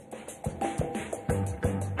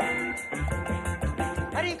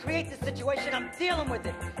hate the situation. I'm dealing with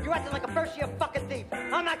it. You're acting like a first-year fucking thief.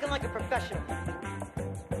 I'm acting like a professional.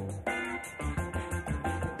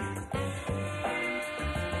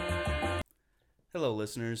 Hello,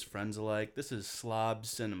 listeners, friends alike. This is Slob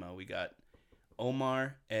Cinema. We got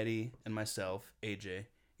Omar, Eddie, and myself, AJ,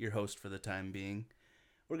 your host for the time being.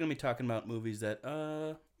 We're going to be talking about movies that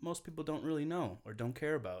most people don't really know or don't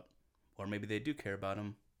care about. Or maybe they do care about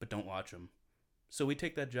them, but don't watch them. So we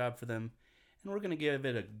take that job for them, and we're going to give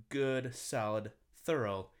it a good, solid,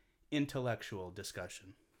 thorough, intellectual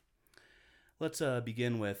discussion. Let's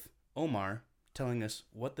begin with Omar telling us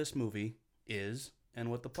what this movie is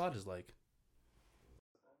and what the plot is like.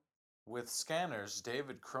 With Scanners,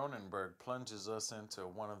 David Cronenberg plunges us into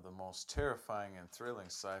one of the most terrifying and thrilling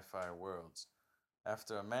sci-fi worlds.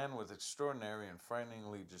 After a man with extraordinary and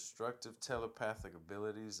frighteningly destructive telepathic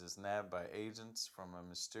abilities is nabbed by agents from a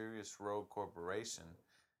mysterious rogue corporation,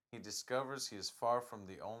 he discovers he is far from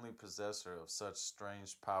the only possessor of such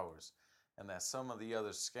strange powers, and that some of the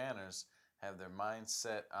other scanners have their minds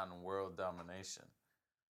set on world domination.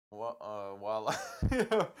 While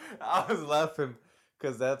I was laughing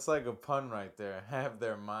because that's like a pun right there. Have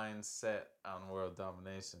their minds set on world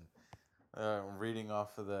domination. Reading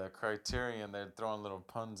off of the Criterion, they're throwing little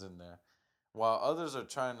puns in there. While others are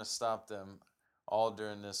trying to stop them all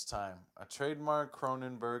during this time. A trademark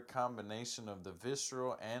Cronenberg combination of the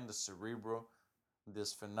visceral and the cerebral,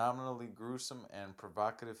 this phenomenally gruesome and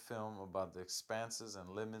provocative film about the expanses and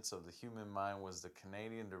limits of the human mind was the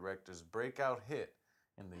Canadian director's breakout hit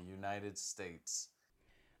in the United States.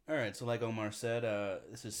 Alright, so like Omar said,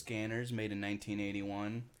 this is Scanners, made in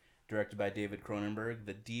 1981, directed by David Cronenberg.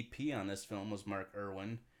 The DP on this film was Mark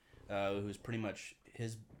Irwin, who's pretty much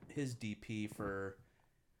his DP for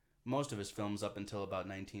most of his films up until about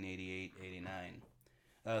 1988-89.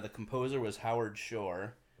 The composer was Howard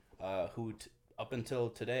Shore, who up until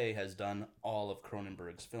today has done all of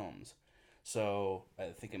Cronenberg's films. So I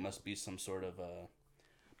think it must be some sort of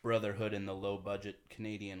brotherhood in the low-budget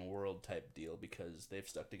Canadian world type deal because they've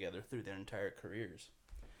stuck together through their entire careers.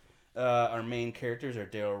 Our main characters are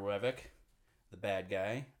Darryl Revick, the bad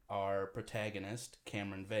guy, our protagonist,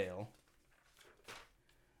 Cameron Vale.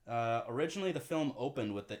 Originally, the film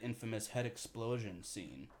opened with the infamous head explosion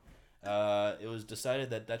scene. It was decided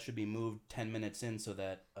that should be moved 10 minutes in so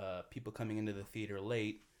that people coming into the theater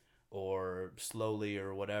late or slowly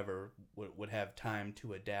or whatever would have time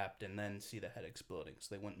to adapt and then see the head exploding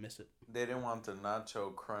so they wouldn't miss it. They didn't want the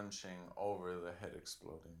nacho crunching over the head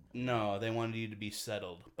exploding. No, they wanted you to be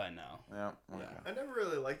settled by now. Yeah. Okay. Yeah. I never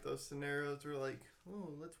really liked those scenarios where like,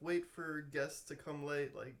 oh, let's wait for guests to come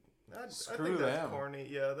late. Like, I think that's them. corny.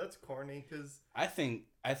 Yeah, that's corny because I think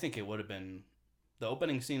it would have been... The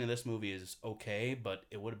opening scene of this movie is okay, but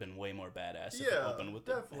it would have been way more badass if it opened with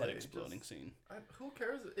the head definitely. exploding scene. Who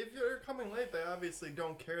cares? If you're coming late, they obviously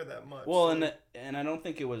don't care that much. Well, so, and I don't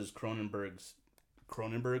think it was Cronenberg's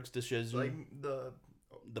decision. like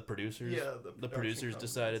the producers. Yeah, the producers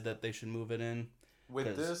decided that they should move it in.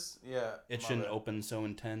 With this, yeah. It shouldn't open so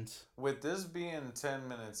intense. With this being 10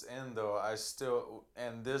 minutes in, though,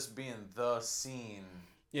 and this being the scene.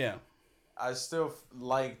 Yeah. I still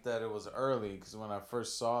like that it was early because when I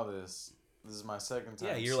first saw this is my second time.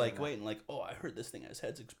 Yeah, you're like waiting, like, oh, I heard this thing has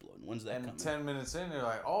heads exploding. When's that coming? And 10 minutes in, you're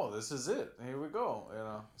like, oh, this is it. Here we go.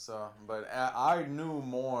 So, but I knew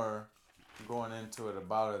more going into it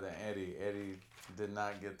about it than Eddie. Eddie did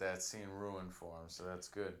not get that scene ruined for him, so that's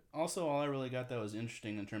good. Also, all I really got that was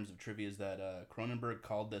interesting in terms of trivia is that Cronenberg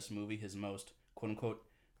called this movie his most quote-unquote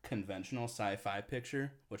conventional sci-fi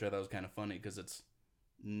picture, which I thought was kind of funny because it's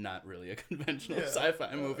not really a conventional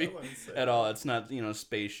sci-fi movie at all. It's not,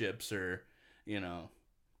 spaceships or, Yeah,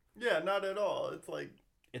 not at all.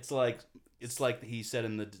 It's like he said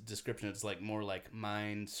in the description, it's like more like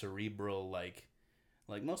mind, cerebral, like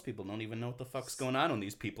most people don't even know what the fuck's going on when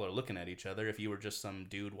these people are looking at each other. If you were just some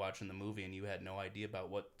dude watching the movie and you had no idea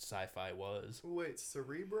about what sci-fi was. Wait,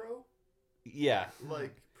 Cerebro? Yeah.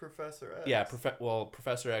 Like Professor X? Yeah,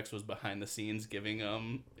 Professor X was behind the scenes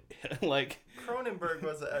giving like Cronenberg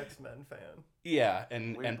was an X-Men fan. Yeah,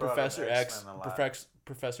 and Professor X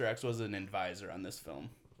Professor X was an advisor on this film.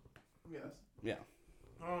 Yes. Yeah.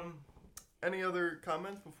 Any other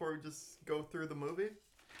comments before we just go through the movie?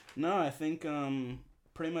 No, I think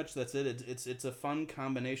pretty much that's it. It's a fun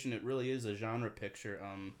combination. It really is a genre picture.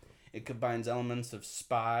 It combines elements of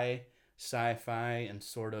spy, sci-fi, and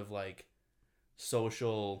sort of like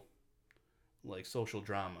social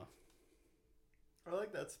drama. I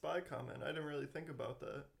like that spy comment. I didn't really think about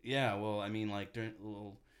that. Yeah, well, I mean, like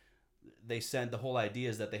they said the whole idea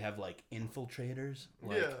is that they have like infiltrators.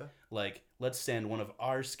 Like let's send one of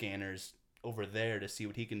our scanners over there to see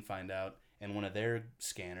what he can find out, and one of their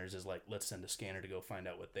scanners is like, let's send a scanner to go find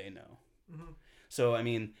out what they know. Mm-hmm. So I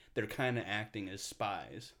mean, they're kind of acting as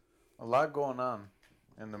spies. A lot going on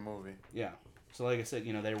in the movie. Yeah. So like I said,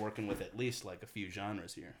 they're working with at least like a few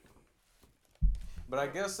genres here. But I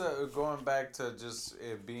guess going back to just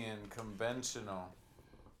it being conventional,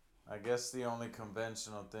 I guess the only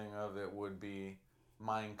conventional thing of it would be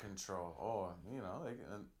mind control. Oh,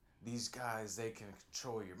 these guys, they can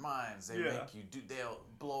control your minds. They make you do. They'll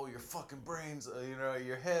blow your fucking brains.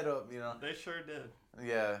 Your head up. They sure did.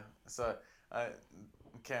 Yeah. So I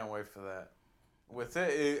can't wait for that. With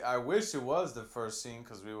it, I wish it was the first scene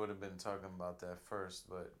because we would have been talking about that first.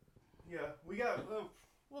 But Yeah,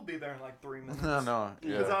 we'll be there in like 3 minutes. no.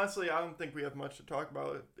 Because Yeah. honestly, I don't think we have much to talk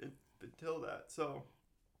about until that. So,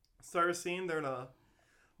 start scene. They're in a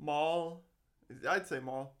mall. I'd say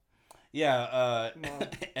mall. Yeah. Mall.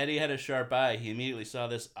 Eddie had a sharp eye. He immediately saw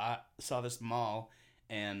this mall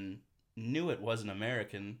and knew it wasn't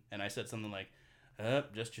American. And I said something like,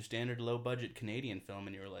 just your standard low budget Canadian film.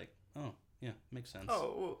 And you were like, oh. Yeah, makes sense.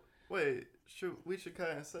 Oh, well, wait. We should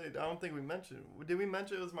kind of say. I don't think we mentioned. Did we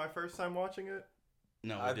mention it was my first time watching it?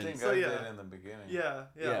 No, we I didn't. think So, I yeah. did in the beginning. Yeah.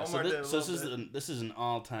 So Omar did a this little bit. this is an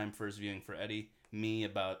all-time first viewing for Eddie. Me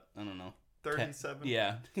about, I don't know. 37.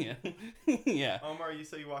 Yeah. Yeah. Omar, you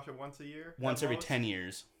say you watch it once a year? Once at every most? 10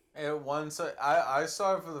 years. I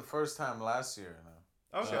saw it for the first time last year.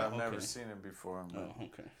 Okay. So I've never Okay. seen it before. But, Oh,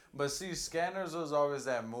 okay. but see, Scanners was always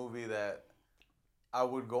that movie that I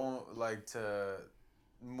would go like to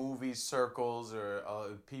movie circles or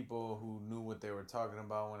people who knew what they were talking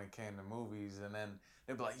about when it came to movies, and then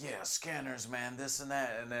they'd be like, "Yeah, Scanners, man, this and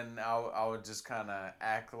that," and then I would just kind of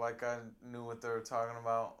act like I knew what they were talking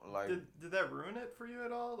about. Like, Did that ruin it for you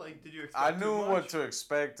at all? Like, did you expect I too knew much? what to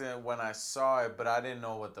expect when I saw it, but I didn't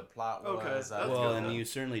know what the plot Okay, was. that's Well, good. and you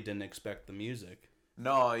certainly didn't expect the music.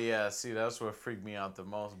 No, yeah, see, that's what freaked me out the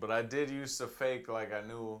most. But I did used to fake like I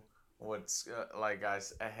knew what's like I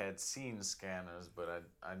had seen Scanners, but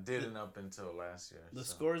I didn't up until last year. The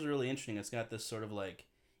so. score is really interesting. It's got this sort of like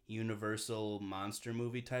Universal monster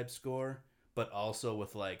movie type score, but also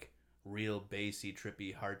with like real bassy,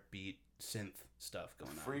 trippy heartbeat synth stuff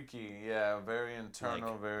going on. Freaky, yeah, very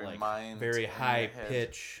internal, very like mind, very in your high head.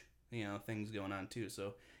 pitch, things going on too.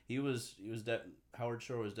 So Howard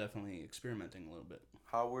Shore was definitely experimenting a little bit.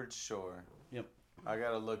 Howard Shore. Yep. I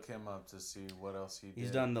gotta look him up to see what else he did.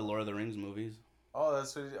 He's done the Lord of the Rings movies. Oh,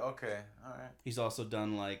 that's what. Okay, all right. He's also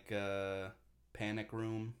done like Panic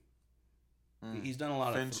Room. Mm. He's done a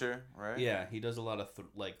lot Fincher, right? Yeah, he does a lot of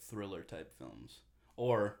like thriller type films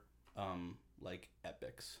or like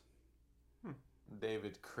epics.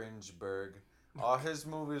 David Cringeberg. All his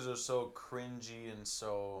movies are so cringy and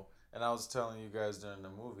so. And I was telling you guys during the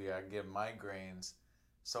movie, I get migraines.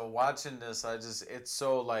 So watching this, it's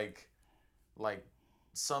so like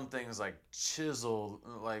some things like chisel,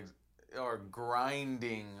 like or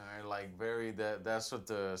grinding, or like very that's what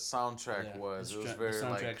the soundtrack was. It was very the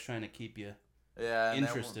soundtrack's like trying to keep you yeah, and then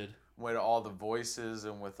interested. with all the voices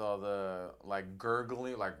and with all the like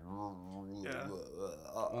gurgling, like Yeah.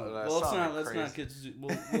 Let's not get.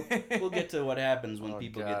 We'll get to what happens when Oh,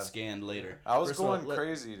 people God. get scanned later. I was First of all, going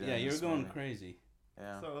crazy. Yeah, you were going crazy.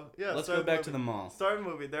 Yeah. So yeah, Let's start go back movie. to the mall. Start the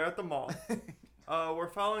movie. They're at the mall. We're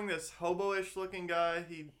following this hobo-ish looking guy.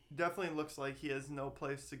 He definitely looks like he has no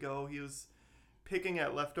place to go. He was picking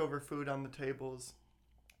at leftover food on the tables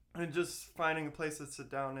and just finding a place to sit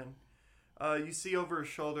down in. You see over his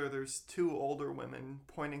shoulder there's two older women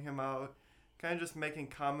pointing him out, kind of just making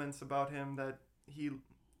comments about him that he,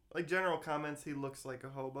 like general comments, he looks like a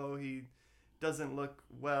hobo. He doesn't look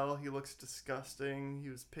well. He looks disgusting. He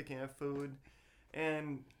was picking at food.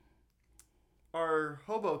 And our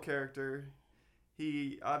hobo character,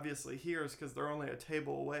 he obviously hears because they're only a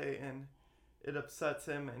table away, and it upsets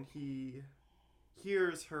him, and he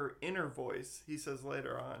hears her inner voice, he says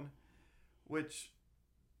later on, which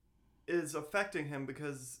is affecting him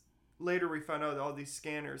because later we find out all these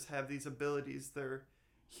scanners have these abilities. They're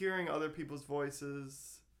hearing other people's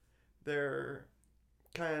voices. They're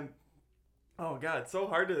kind of, oh god, it's so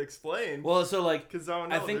hard to explain. Well, so like Because I don't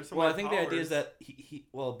know. I think there's so well, I many think the idea is powers. that he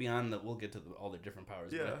beyond that we'll get to all the different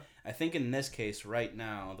powers. Yeah. But I think in this case right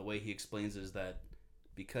now the way he explains is that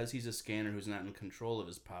because he's a scanner who's not in control of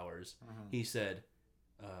his powers, he said,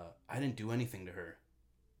 "I didn't do anything to her.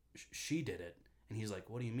 She did it." And he's like,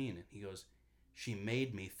 "What do you mean?" And he goes, "She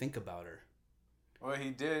made me think about her." Well, he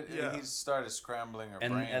did. Yeah. He started scrambling her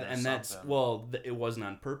And brain or and that's something. it wasn't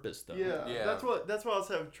on purpose though. Yeah, Yeah. that's what I was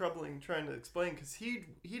having trouble trying to explain because he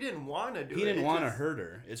didn't want to do it. He didn't It want to just- hurt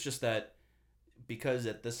her. It's just that because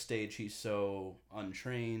at this stage he's so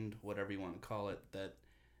untrained, whatever you want to call it, that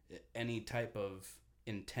any type of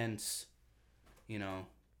intense,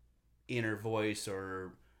 inner voice,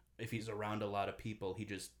 or if he's around a lot of people,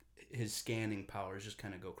 his scanning powers just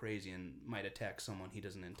kind of go crazy and might attack someone he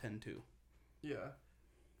doesn't intend to. Yeah.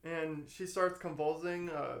 And she starts convulsing,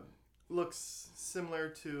 looks similar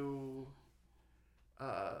to,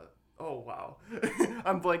 oh wow,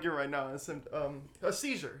 I'm blanking right now. A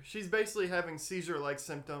seizure. She's basically having seizure-like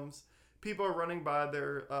symptoms. People are running by.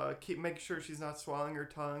 They're keep making sure she's not swallowing her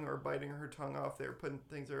tongue or biting her tongue off. They're putting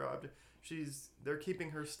things in her object. They're keeping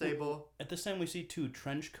her stable. At this time, we see two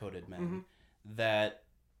trench-coated men that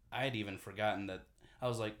I had even forgotten that. I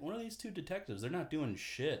was like, what are these two detectives? They're not doing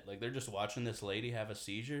shit. Like, they're just watching this lady have a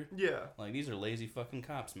seizure. Yeah. Like, these are lazy fucking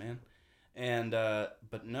cops, man. And,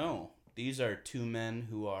 but no. These are two men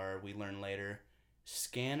who are, we learn later,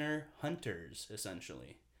 scanner hunters,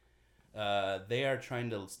 essentially. They are trying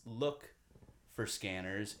to look for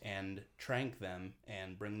scanners and trank them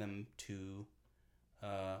and bring them to,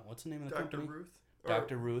 what's the name of the company? Dr. Ruth?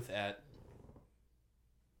 Dr. Ruth at...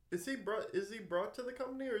 Is he brought to the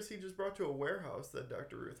company, or is he just brought to a warehouse that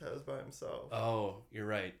Dr. Ruth has by himself? Oh, you're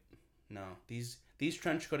right. No, these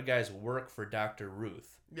trenchcoat guys work for Dr.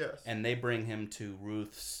 Ruth. Yes. And they bring him to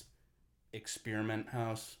Ruth's experiment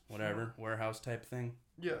house, whatever, warehouse type thing.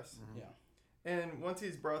 Yes. Mm-hmm. Yeah. And once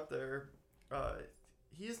he's brought there,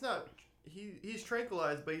 he's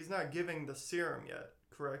tranquilized, but he's not giving the serum yet,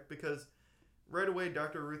 correct? Because right away,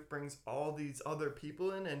 Dr. Ruth brings all these other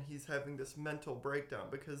people in, and he's having this mental breakdown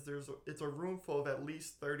because it's a room full of at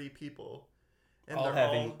least 30 people. And all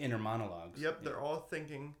having inner monologues. Yep, they're all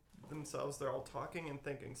thinking themselves. They're all talking and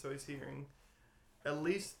thinking. So he's hearing at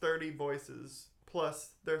least 30 voices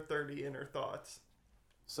plus their 30 inner thoughts.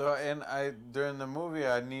 So, and during the movie,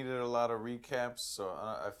 I needed a lot of recaps, so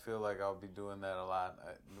I feel like I'll be doing that a lot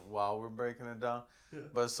while we're breaking it down. Yeah.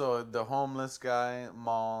 But so the homeless guy,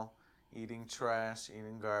 Maul, eating trash,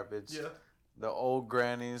 eating garbage. Yeah. The old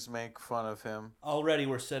grannies make fun of him. Already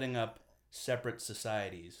we're setting up separate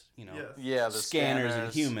societies, Yes. Yeah, the scanners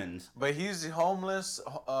and humans. But he's homeless,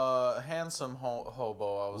 handsome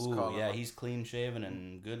hobo, I was calling yeah, him. he's clean shaven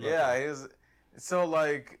and good looking. Yeah, he's... So,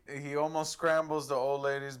 like, he almost scrambles the old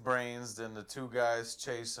lady's brains. Then the two guys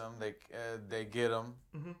chase him. They get him,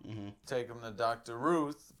 take him to Dr.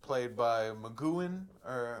 Ruth, played by McGoohan,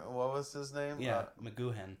 or what was his name? Yeah,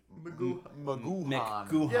 McGoohan.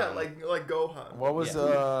 McGoohan. Yeah, like Gohan. What was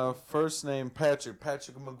first name? Patrick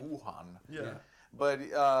McGoohan. Yeah.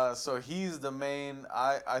 But so he's the main.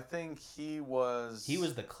 I think he was. He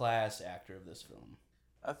was the class actor of this film.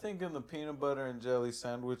 I think in the peanut butter and jelly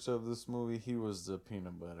sandwich of this movie, he was the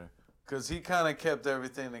peanut butter. Because he kind of kept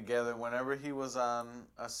everything together. Whenever he was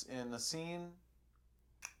in a scene,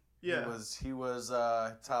 Yeah. he was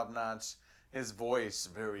top notch. His voice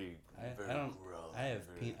very gruff. I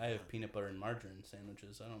have peanut butter and margarine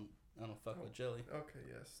sandwiches. I don't fuck with jelly. Okay.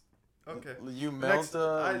 Yes. Okay. You melt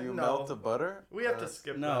no. the butter? We have to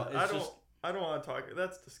skip No, that. it's I don't want to talk.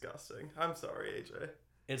 That's disgusting. I'm sorry, AJ.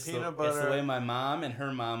 It's peanut it's butter. the way my mom and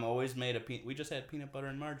her mom always made we just had peanut butter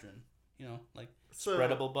and margarine. Like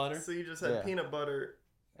spreadable butter. So you just had peanut butter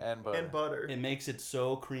and butter. It makes it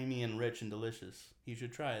so creamy and rich and delicious. You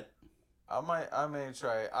should try it. I may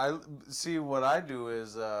try. I see what I do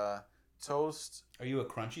is toast. Are you a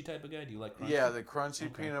crunchy type of guy? Do you like crunchy? Yeah, the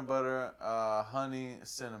crunchy peanut butter, honey,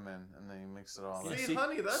 cinnamon, and then you mix it all. See,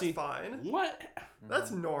 honey, that's fine. What?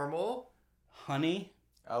 That's normal. Honey?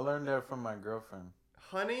 I learned that from my girlfriend.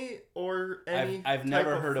 Honey or any I've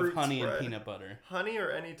never heard of fruit honey spread. and peanut butter. Honey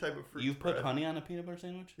or any type of fruit You've spread. put honey on a peanut butter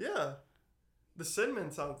sandwich? Yeah. The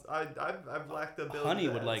cinnamon sounds... I've lacked the ability Honey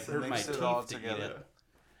to would add like hurt cinnamon. my Mix it teeth all to eat together. it.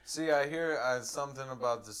 See, I hear something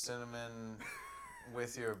about the cinnamon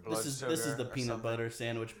with your blood sugar. This is the or peanut something. butter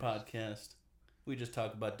sandwich podcast. We just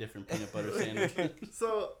talk about different peanut butter sandwiches.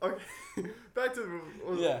 So, okay, back to...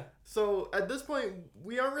 Yeah. So, at this point,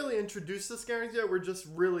 we aren't really introduced to scanners yet. We're just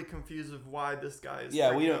really confused of why this guy is...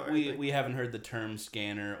 Yeah, freaking out. we haven't heard the term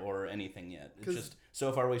scanner or anything yet. It's just,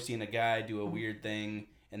 so far we've seen a guy do a weird thing,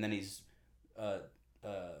 and then he's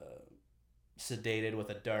sedated with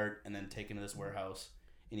a dart, and then taken to this warehouse,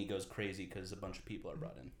 and he goes crazy because a bunch of people are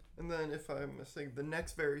brought in. And then, if I'm missing, the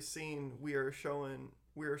next very scene, we are shown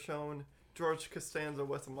George Costanza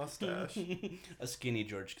with a mustache. A skinny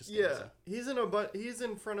George Costanza. Yeah, he's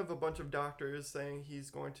in front of a bunch of doctors saying he's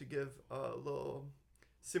going to give a little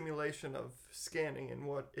simulation of scanning and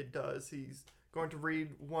what it does. He's going to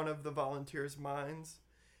read one of the volunteers' minds,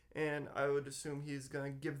 and I would assume he's going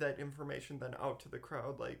to give that information then out to the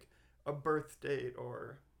crowd, like a birth date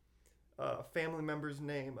or family member's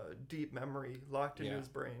name, a deep memory locked into Yeah. his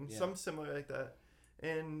brain, Yeah. something similar like that.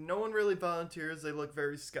 And no one really volunteers. They look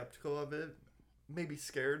very skeptical of it, maybe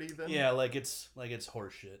scared even. Yeah, like it's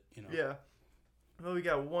horseshit, you know. Yeah. Well, we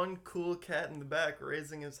got one cool cat in the back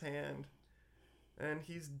raising his hand, and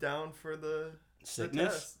he's down for the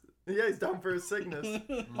Sickness. test. Yeah, he's down for his sickness.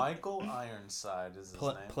 Michael Ironside is his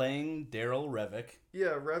name. Playing Daryl Revick. Yeah,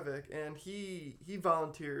 Revik, and he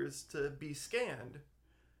volunteers to be scanned.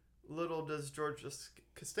 Little does George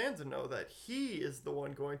Costanza know that he is the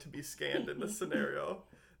one going to be scanned in this scenario.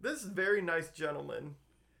 This very nice gentleman.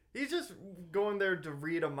 He's just going there to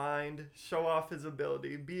read a mind, show off his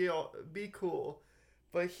ability, be cool,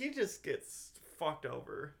 but he just gets fucked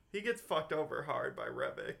over. He gets fucked over hard by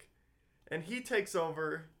Revik, and he takes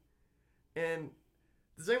over. And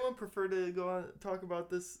does anyone prefer to go on talk about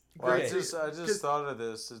this? Well, I Okay. just thought of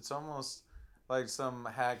this. It's almost like some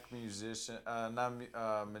hack musician,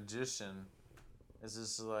 magician. Is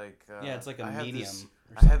this like? Yeah, it's like a I have medium this- or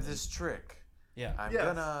I have something. this trick. Yeah.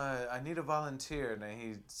 Yes. I need a volunteer, and then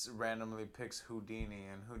he randomly picks Houdini,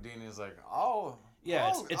 and Houdini's like, oh. Yeah,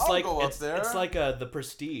 I'll it's like go up it's there. like The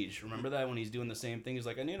Prestige. Remember that when he's doing the same thing? He's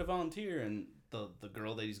like, I need a volunteer, and the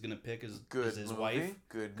girl that he's gonna pick is his movie, wife.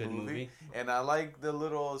 Good Good movie. movie. And I like the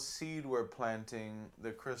little seed we're planting,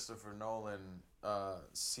 the Christopher Nolan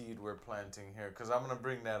seed we're planting here, because I'm gonna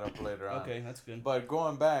bring that up later on. Okay, that's good. But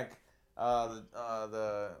going back,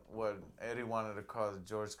 the what Eddie wanted to call the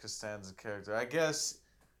George Costanza character, I guess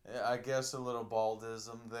a little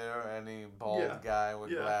baldism there. Any bald Yeah. guy with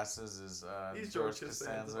Yeah. glasses is He's George George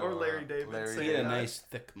Costanza. Costanza Or Larry David. Larry Same He had a guy. nice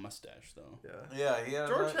thick mustache though. Yeah. Yeah, he had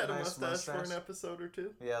George a had a nice mustache for an episode or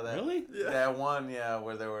two. Yeah, that Really? Yeah. that one, yeah,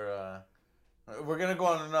 where they were. We're gonna go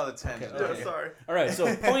on another tangent. Okay. Yeah, sorry. All right. So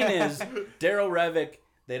point is, Daryl Revick.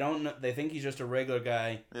 They don't know. They think he's just a regular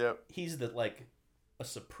guy. Yep. He's a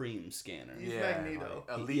supreme scanner. He's Magneto.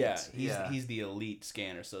 like elite. Yeah, he's the elite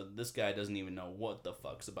scanner. So this guy doesn't even know what the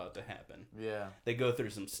fuck's about to happen. Yeah. They go through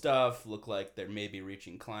some stuff, look like they're maybe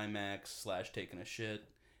reaching climax / taking a shit,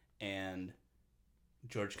 and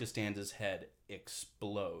George Costanza's head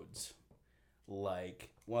explodes.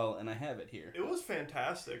 And I have it here. It was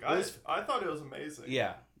fantastic. was- I thought it was amazing.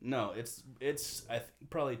 Yeah, no, it's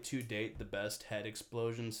probably to date the best head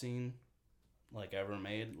explosion scene ever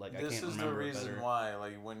made. I This can't is the remember reason better. why.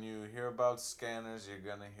 Like when you hear about scanners, you're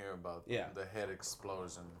gonna hear about Yeah. the head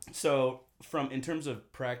explosion. So, in terms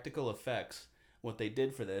of practical effects, what they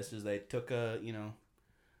did for this is they took a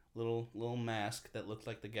little mask that looked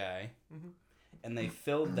like the guy, Mhm. and they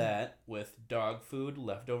filled that with dog food,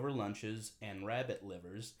 leftover lunches, and rabbit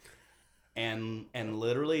livers, and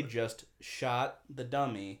literally just shot the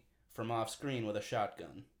dummy from off screen with a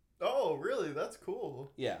shotgun. Oh, really? That's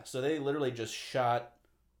cool. Yeah, so they literally just shot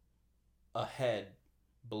a head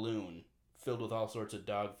balloon filled with all sorts of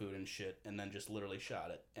dog food and shit, and then just literally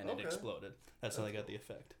shot it, and Okay. it exploded. That's how they got the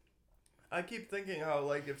effect. I keep thinking how,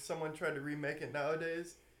 if someone tried to remake it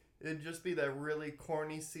nowadays, it'd just be that really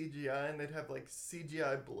corny CGI, and they'd have,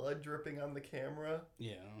 CGI blood dripping on the camera.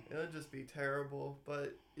 Yeah. It would just be terrible.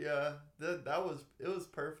 But, yeah, it was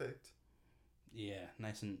perfect. Yeah,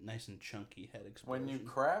 nice and chunky head explosion. When you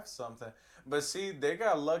craft something, but see, they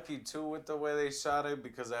got lucky too with the way they shot it,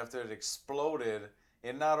 because after it exploded,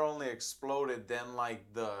 it not only exploded, then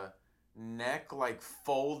the neck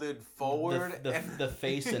folded forward. the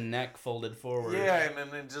face and neck folded forward. Yeah,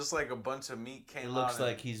 and then just a bunch of meat came It out. looks and-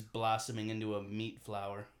 like he's blossoming into a meat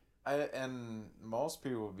flower. and most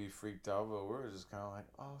people would be freaked out, but we're just kind of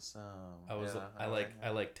awesome.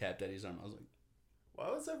 I tapped Eddie's arm. I was like, Why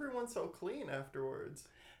was everyone so clean afterwards?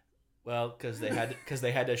 well, because they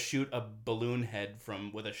had to shoot a balloon head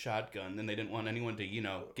with a shotgun, and they didn't want anyone to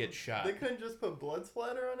get shot. They couldn't just put blood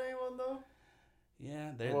splatter on anyone, though?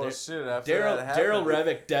 Yeah, shit. After Daryl that happened, Daryl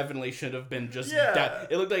Revick definitely should have been just. Yeah.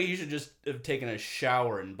 It looked like he should just have taken a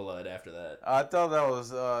shower in blood after that. I thought that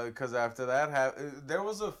was because after that happened, there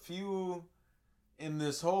was a few in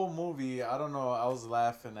this whole movie. I don't know. I was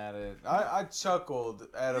laughing at it. I chuckled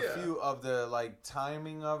at a Yeah. few of the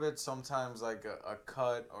timing of it. Sometimes a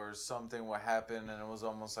cut or something would happen, and it was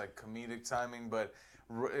almost comedic timing. But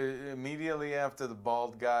immediately after the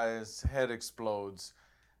bald guy's head explodes,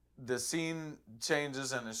 the scene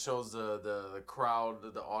changes and it shows the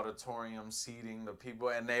crowd, the auditorium seating the people,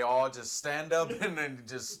 and they all just stand up and then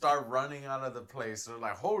just start running out of the place. They're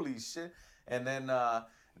like, holy shit. And then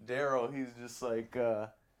Daryl, he's just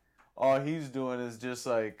all he's doing is just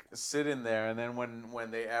sitting there. And then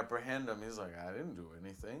when they apprehend him, he's like, I didn't do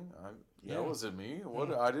anything. That wasn't me.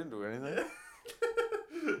 What? I didn't do anything.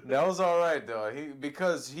 That was all right though.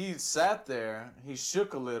 Because he sat there, he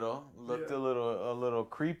shook a little, looked Yeah. a little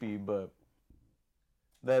creepy, but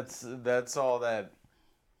that's all that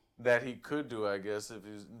he could do, I guess, if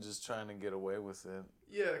he's just trying to get away with it.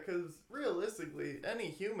 Yeah, because realistically, any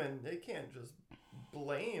human, they can't just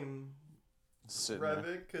blame Sitting there.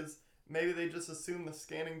 Revit, because maybe they just assume the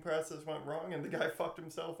scanning process went wrong and the guy fucked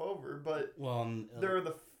himself over. But Well, there are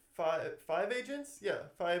the five agents? Yeah,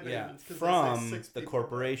 five yeah, agents. 'cause they say from 6 the people.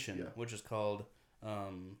 corporation, Yeah. which is called.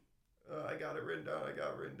 I got it written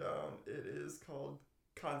down. It is called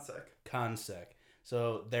Consec. Consec.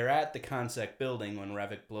 So they're at the Consec building when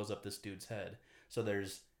Revit blows up this dude's head. So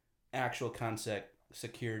there's actual Consec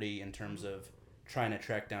security in terms of trying to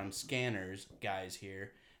track down scanners guys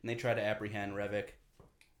here, and they try to apprehend Revit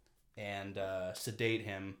and sedate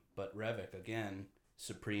him. But Revit, again,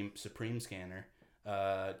 supreme scanner,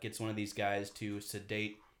 gets one of these guys to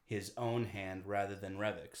sedate his own hand rather than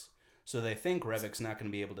Revit's. So they think Revit's not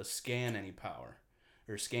going to be able to scan any power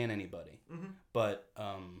or scan anybody. Mm-hmm. But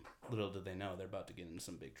little do they know they're about to get into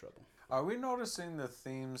some big trouble. Are we noticing the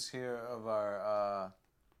themes here of our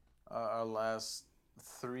last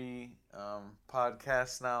 3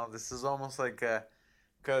 podcasts now? This is almost like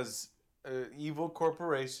because evil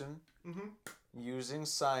corporation Mm-hmm. using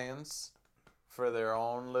science for their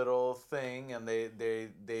own little thing, and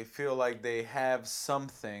they feel like they have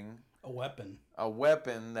something, A weapon. a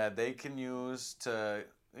weapon that they can use to,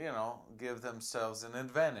 give themselves an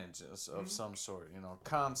advantage of some sort.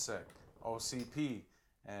 Consec, OCP,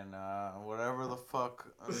 and whatever the fuck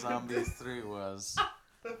Zombies 3 was.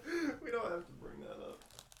 We don't have to bring that up.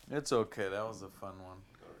 It's okay. That was a fun one.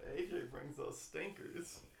 AJ brings those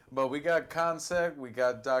stinkers. But we got Consec. We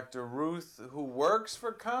got Dr. Ruth, who works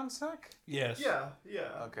for Consec. Yes. Yeah.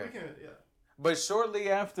 Okay. Yeah. But shortly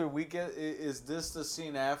after we get, is this the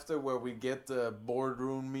scene after where we get the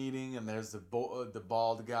boardroom meeting and there's the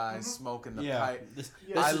bald guy smoking the pipe?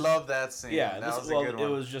 I love that scene. Yeah. That was a good one. It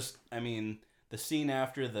was just, the scene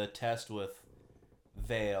after the test with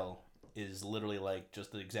Vale is literally like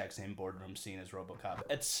just the exact same boardroom scene as RoboCop,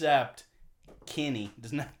 except Kinney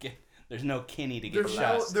does not get. There's no Kinney to get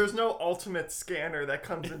shot. There's no ultimate scanner that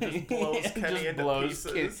comes and just blows Kenny into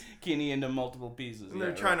pieces. Kenny into multiple pieces. And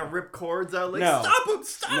they're trying to rip cords out. Like, No.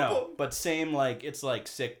 stop him! But same it's like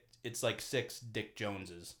 6 Dick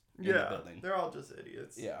Joneses in the building. They're all just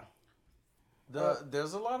idiots. Yeah.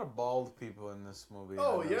 There's a lot of bald people in this movie.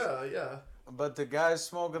 Oh yeah. But the guy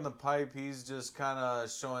smoking the pipe, he's just kind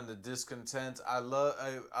of showing the discontent. I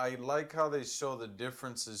like how they show the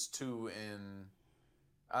differences too in.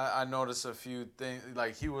 I noticed a few things,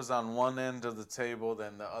 like he was on one end of the table,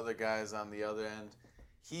 then the other guy's on the other end.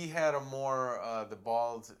 He had a more, the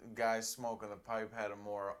bald guy smoking the pipe had a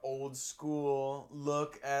more old school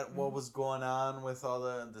look at what was going on with all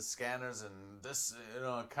the scanners and this,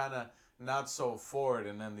 kind of not so forward.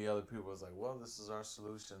 And then the other people was like, well, this is our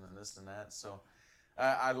solution and this and that. So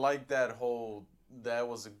I like that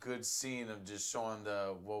was a good scene of just showing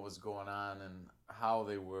what was going on and how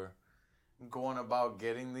they were going about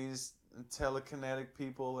getting these telekinetic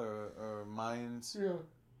people or mind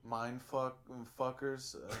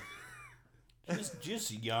fuckers.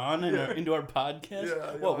 Just yawn into our podcast.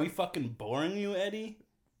 Yeah, what, yawn. we fucking boring you, Eddie?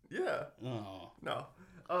 Yeah. Oh. No.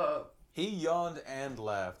 He yawned and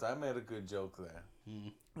laughed. I made a good joke there.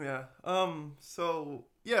 Yeah. So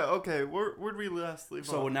yeah. Okay. Where'd we last leave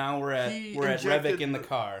So off? now we're at injected Revit in the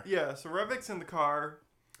car. Yeah. So Revik's in the car.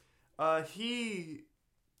 He,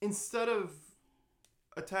 instead of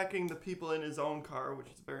attacking the people in his own car, which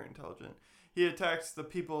is very intelligent, he attacks the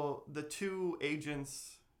 2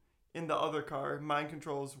 agents in the other car, mind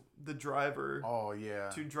controls the driver Oh yeah.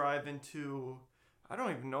 to drive into, I don't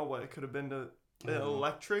even know what it could have been, an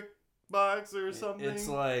electric box or something. It's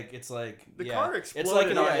like the yeah. car It's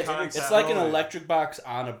exploded. like on it's contact. like an electric box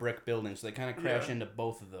on a brick building, so they kind of crash Yeah. into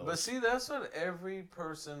both of those. But see, that's what every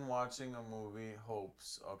person watching a movie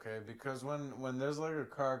hopes, okay? Because when there's like a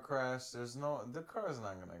car crash, the car's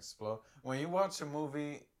not gonna explode. When you watch a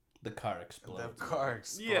movie, the car explodes. the car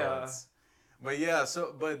explodes. Yeah.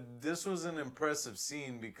 But this was an impressive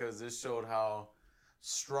scene because this showed how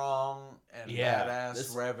strong and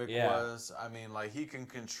badass Revit was. I mean, like, he can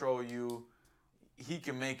control you. He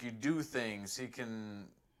can make you do things. He can...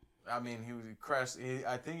 I mean, he crashed...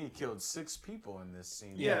 I think he killed 6 people in this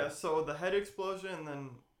scene. Yeah, so the head explosion, and then...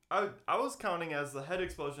 I was counting as the head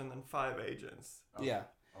explosion, then 5 agents. Yeah.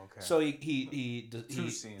 Okay. So he 2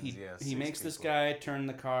 scenes, yeah. He 6 makes this people. guy turn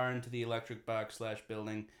the car into the electric box /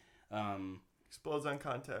 building. Explodes on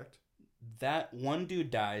contact. That one dude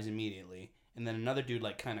dies immediately, and then another dude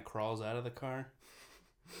like kind of crawls out of the car.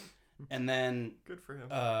 And then Good for him.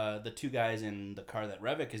 the two guys in the car that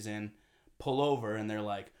Revik is in pull over, and they're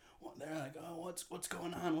like, oh, what's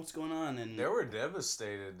going on? What's going on? And They were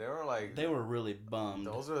devastated. They were like, they were really bummed.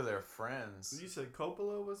 those are their friends. You said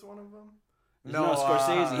Coppola was one of them? No,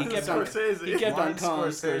 Scorsese. He kept on. Scorsese. He kept on Martin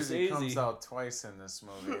calling Scorsese Scorsese. comes out twice in this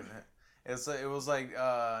movie. It was like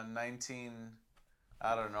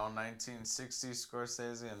 1960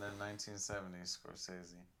 Scorsese and then 1970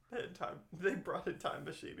 Scorsese. They brought a time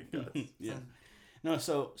machine and guts. Yeah. No,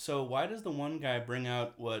 so why does the one guy bring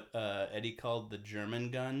out what Eddie called the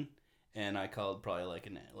German gun, and I called probably like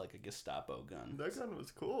a Gestapo gun? That gun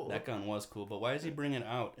was cool. That gun was cool, but why does he bring it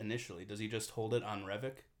out initially? Does he just hold it on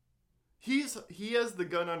Revik? He has the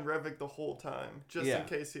gun on Revik the whole time, just in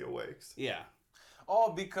case he awakes. Yeah.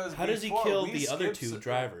 Oh, because how does he kill the other two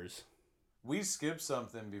drivers? We skipped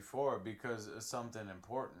something before because it's something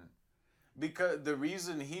important. Because the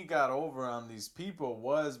reason he got over on these people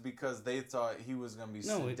was because they thought he was gonna be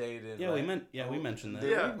sedated. We mentioned that. Did we mention that?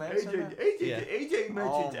 AJ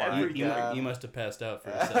mentions every guy. You must have passed out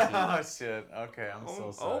for a second. Oh shit! Okay, I'm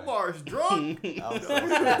so sorry. Omar's drunk. I'm sorry.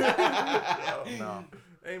 No.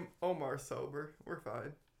 Hey, Omar's sober. We're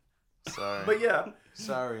fine. Sorry. But yeah.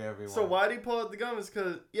 Sorry, everyone. So why did he pull out the gun? Is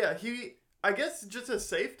because I guess just as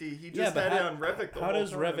safety, he just had it on Revik the whole time. How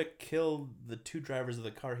does Revik kill the two drivers of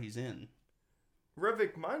the car he's in?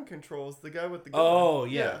 Revik mind controls the guy with the gun. Oh,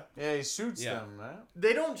 yeah. Yeah, he shoots them, man.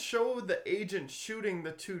 They don't show the agent shooting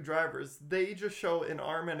the two drivers. They just show an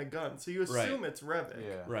arm and a gun. So you assume it's Revik.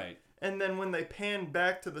 Yeah. Right. And then when they pan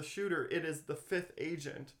back to the shooter, it is the fifth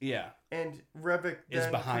agent. Yeah. And Revik is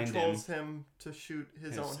then behind controls him to shoot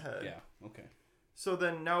his own head. Yeah, okay. So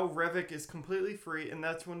then now Revik is completely free, and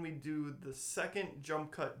that's when we do the second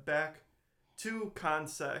jump cut back to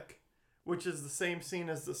Consec, which is the same scene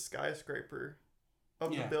as the skyscraper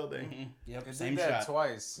of the building. Mm-hmm. Yep. They Same did that shot.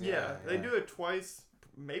 twice. Yeah, they do it twice,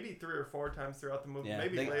 maybe 3 or 4 times throughout the movie,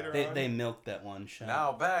 later on. They milked that one shot.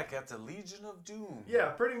 Now back at the Legion of Doom. Yeah,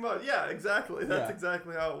 pretty much. Yeah, exactly. That's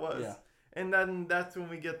exactly how it was. Yeah. And then that's when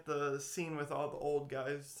we get the scene with all the old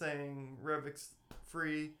guys saying Revik's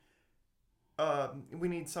free. We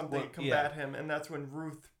need something to combat him, and that's when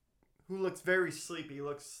Ruth, who looks very sleepy,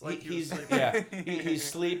 looks like he's sleeping. Yeah, he's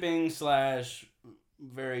sleeping /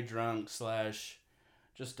 very drunk /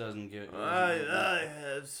 just doesn't get. I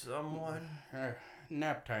have someone.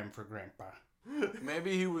 Nap time for Grandpa.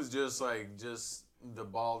 Maybe he was just the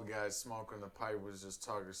bald guy smoking the pipe was just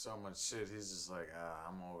talking so much shit. He's just like,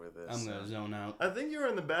 I'm over this. I'm gonna zone out. I think you were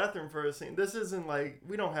in the bathroom for a scene. This isn't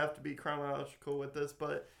we don't have to be chronological with this,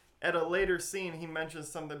 but at a later scene, he mentions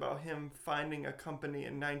something about him finding a company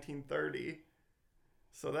in 1930.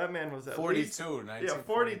 So that man was at 42, least...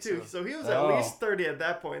 42. So he was at least 30 at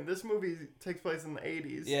that point. This movie takes place in the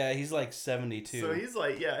 80s. Yeah, he's like 72. So he's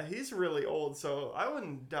he's really old. So I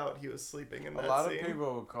wouldn't doubt he was sleeping in that scene. A lot of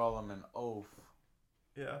people would call him an oaf.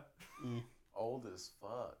 Yeah. Old as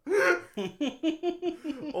fuck.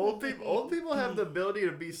 Old people have the ability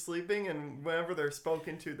to be sleeping, and whenever they're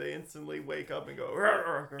spoken to, they instantly wake up and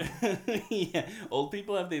go. Yeah, old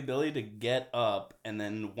people have the ability to get up and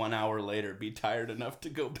then 1 hour later be tired enough to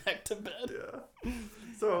go back to bed. Yeah.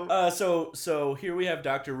 So here we have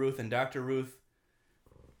Dr. Ruth, and Dr. Ruth,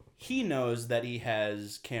 he knows that he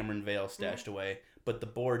has Cameron Vale stashed away, but the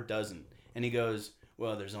board doesn't, and he goes,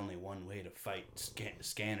 "Well, there's only one way to fight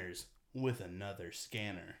scanners." With another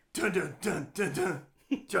scanner. Dun dun dun dun dun.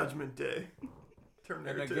 Judgment Day.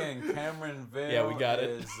 Terminator And again, Cameron Vale Yeah, we got it.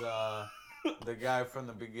 is the guy from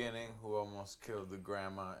the beginning who almost killed the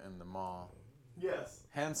grandma in the mall. Yes.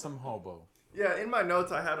 Handsome hobo. Yeah, in my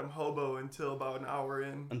notes I had him hobo until about an hour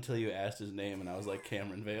in. Until you asked his name, and I was like,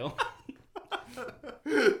 Cameron Vale.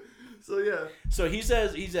 So yeah. So he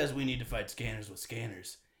says we need to fight scanners with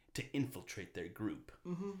scanners to infiltrate their group.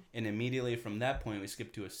 Mm-hmm. And immediately from that point, we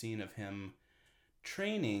skip to a scene of him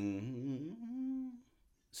training,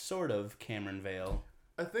 sort of, Cameron Vale.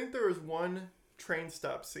 I think there was one train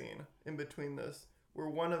stop scene in between this where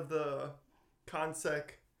one of the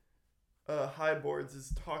Consec high boards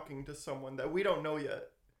is talking to someone that we don't know yet.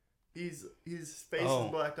 His face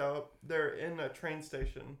is blacked out. They're in a train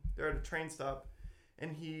station. They're at a train stop,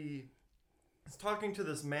 and he is talking to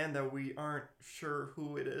this man that we aren't sure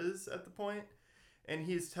who it is at the point, and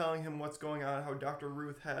he's telling him what's going on, how Dr.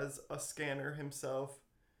 Ruth has a scanner himself,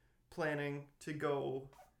 planning to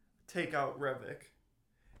go take out Revik.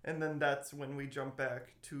 And then that's when we jump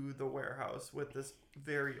back to the warehouse with this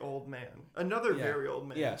very old man. Another very old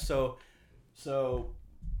man. Yeah, so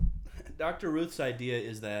Dr. Ruth's idea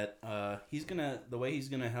is that the way he's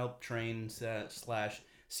gonna help train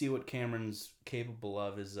 / see what Cameron's capable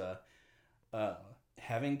of is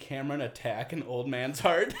having Cameron attack an old man's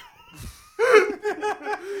heart.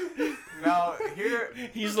 Now here,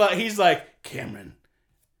 He's like, Cameron,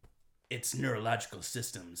 it's neurological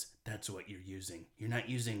systems. That's what you're using. You're not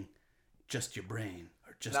using just your brain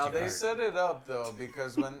or just now your they heart. set it up though,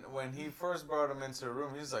 because when he first brought him into the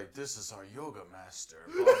room, he's like, "This is our yoga master."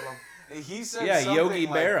 Blah, blah. He said something Yogi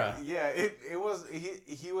like, Berra. Yeah, it was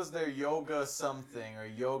he was their yoga something or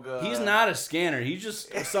yoga. He's not a scanner. He's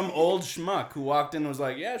just some old schmuck who walked in and was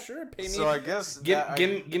like, "Yeah, sure, pay me. So I guess give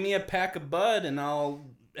me a pack of bud and I'll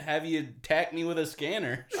have you attack me with a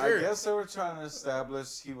scanner." Sure. I guess they were trying to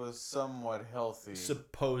establish he was somewhat healthy,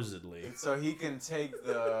 Supposedly. so he can take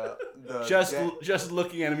the Just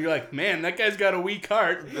looking at him, you're like, man, that guy's got a weak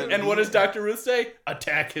heart. Then And what he- does Dr. Ruth say?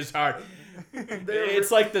 Attack his heart. It's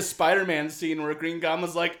like the Spider-Man scene where Green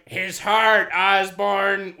Goblin's like, his heart,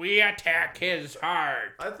 Osborn, we attack his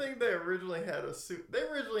heart. I think they originally had a suit. They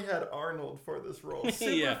originally had Arnold for this role.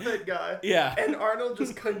 Super Yeah. fit guy. Yeah. And Arnold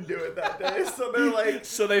just couldn't do it that day. So they're like,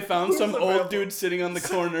 So they found Who's some available? old dude sitting on the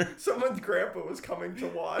corner. someone's grandpa was coming to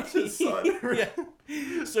watch his son.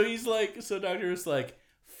 Yeah. So he's like, so Dr. Ruth's like,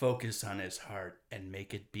 focus on his heart and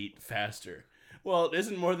make it beat faster. Well, it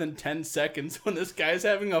isn't more than 10 seconds when this guy's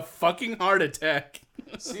having a fucking heart attack.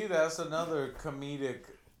 See, that's another comedic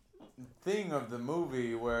thing of the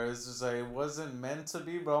movie where it's just like it wasn't meant to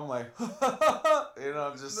be, but I'm like,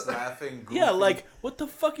 I'm just laughing. Goofy. Yeah, like, what the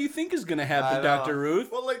fuck you think is gonna I happen, know. Dr. Ruth?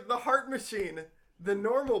 Well, like the heart machine, the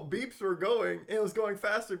normal beeps were going, and it was going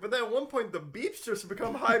faster. But then at one point, the beeps just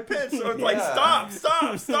become high pitched. So it's like, Yeah.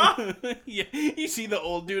 stop. Yeah, you see the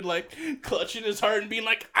old dude like clutching his heart and being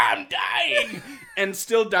like, I'm dying, and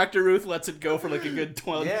still Dr. Ruth lets it go for like a good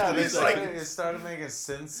 12 Yeah, 20 they seconds. started making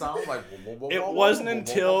synth sound like. It wasn't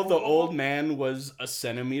until the old man was a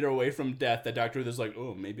centimeter away from death that Dr. Ruth is like,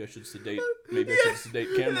 oh, maybe I should sedate And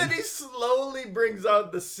Cameron. then he slowly brings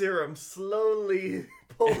out the serum, slowly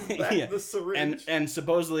pulls back Yeah. the syringe. And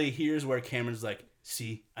supposedly here's where Cameron's like,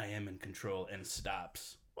 see, I am in control, and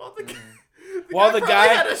stops. Well, the While the probably guy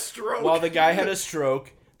had a stroke. While the guy had a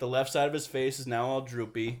stroke, the left side of his face is now all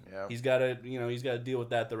droopy. Yep. He's got to, he's got to deal with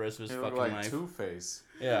that the rest of his He fucking looked like life. Two-Face.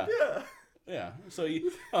 Yeah. Yeah. Yeah. So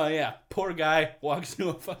poor guy walks into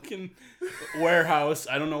a fucking warehouse.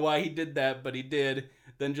 I don't know why he did that, but he did.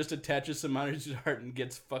 Then just attaches some on his heart and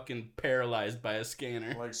gets fucking paralyzed by a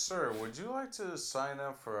scanner. Like, sir, would you like to sign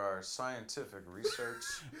up for our scientific research?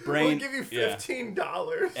 We'll give you yeah.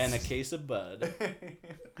 $15. And a case of bud.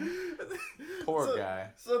 Poor guy.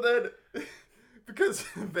 So then, because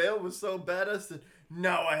Vale was so badass that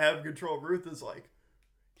now I have control, Ruth is like,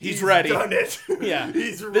 He's ready. done it. Yeah.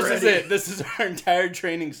 He's ready. This is it. This is our entire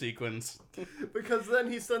training sequence. Because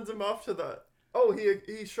then he sends him off to the.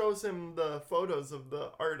 He shows him the photos of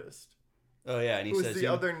the artist, Oh yeah, and he who's says the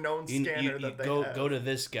other known scanner that they have. go to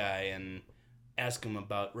this guy and ask him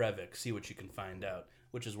about Revik, see what you can find out,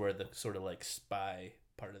 which is where the sort of like spy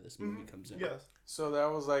part of this movie comes in. Yes. So that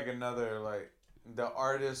was like another, like, the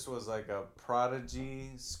artist was like a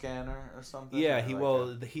prodigy scanner or something? Yeah,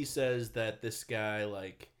 Or he says that this guy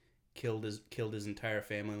like killed his entire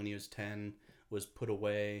family when he was 10, was put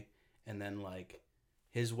away, and then like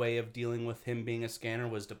his way of dealing with him being a scanner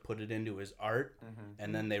was to put it into his art,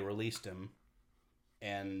 and then they released him,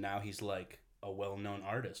 and now he's like a well-known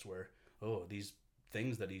artist where, these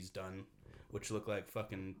things that he's done, which look like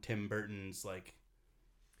fucking Tim Burton's like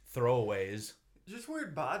throwaways. Just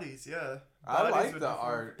weird bodies, yeah. I Bodies like with the different-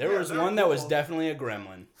 art. There Yeah, was they're one that was cool. definitely a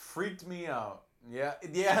gremlin. Freaked me out. Yeah,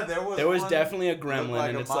 there was There was one definitely a looked gremlin, like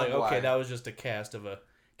and a it's like, Mogwai. okay, that was just a cast of a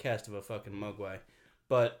fucking Mogwai.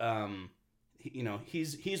 But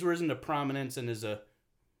he's risen to prominence and is a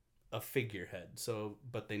figurehead. So,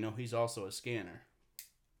 but they know he's also a scanner.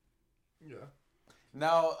 Yeah.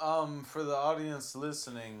 Now, for the audience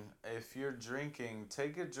listening, if you're drinking,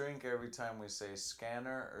 take a drink every time we say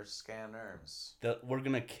scanner or scanners. That we're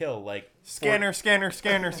gonna kill like Scanner.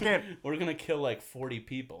 We're gonna kill like 40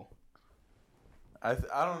 people. I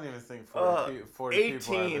don't even think 40 people are 18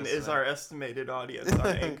 is listening. our estimated audience on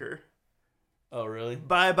Anchor. Oh really?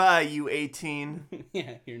 Bye, you 18.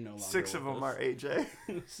 Yeah, you're no longer. 6 of with them us. are AJ.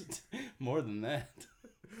 More than that.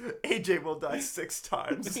 AJ will die 6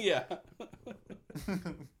 times. Yeah.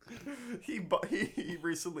 He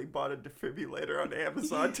recently bought a defibrillator on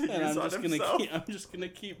Amazon to And use on himself. I'm just gonna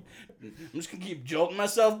keep jolting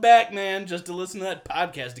myself back, man, just to listen to that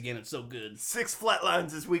podcast again. It's so good. 6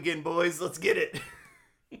 flatlines this weekend, boys. Let's get it.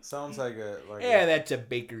 Sounds like a Yeah, that's a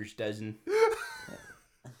baker's dozen.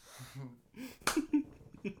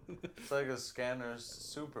 It's like a scanner's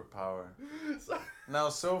superpower. Now,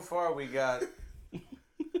 so far we got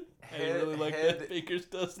I really like that baker's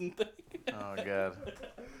dozen thing. Oh god.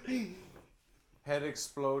 Head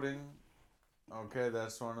exploding. Okay,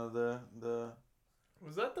 that's one of the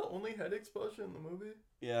Was that the only head explosion in the movie?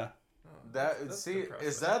 Yeah. Oh, that that's see depressing.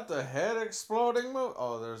 is that the head exploding move?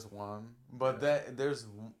 Oh, there's one, but that's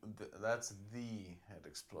the head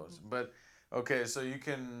explosion. But okay, so you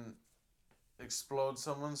can explode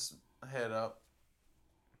someone's head up.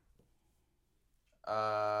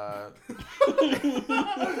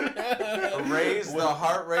 Raise the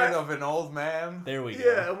heart rate of an old man. There we go.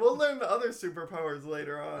 Yeah, we'll learn the other superpowers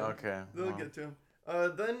later on. Okay. They'll well. get to him.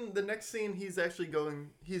 Then the next scene, he's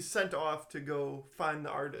sent off to go find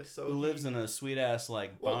the artist. So Who lives in a sweet ass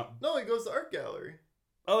like no, he goes to art gallery.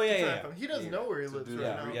 Oh to yeah, try yeah. and find him. He doesn't know where he lives right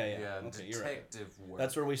Yeah, now. yeah. Okay, you're right. detective work.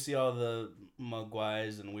 That's where we see all the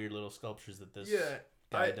mugwais and weird little sculptures that this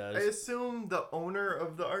guy I does. assume the owner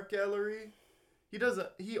of the art gallery, he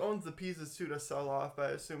owns the pieces too to sell off, but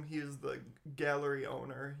I assume he is the gallery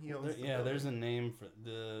owner. He owns the building. There's a name for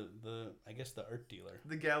the I guess the art dealer.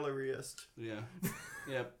 The galleryist. Yeah.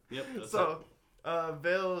 Yep. That's So,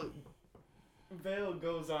 Vale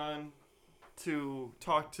goes on to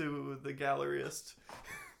talk to the galleryist,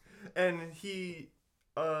 and he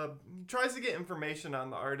tries to get information on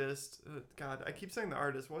the artist. God, I keep saying the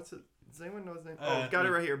artist. What's it? Does anyone know his name? Got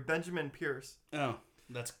it right here. Benjamin Pierce. Oh,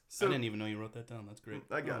 I didn't even know you wrote that down. That's great.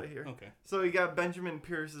 I got it here. Okay. So he got Benjamin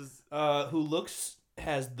Pierce's. Who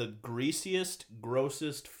has the greasiest,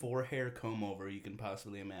 grossest four-hair comb over you can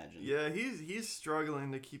possibly imagine. Yeah, he's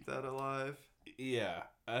struggling to keep that alive. Yeah,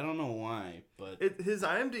 I don't know why, but His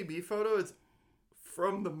IMDb photo is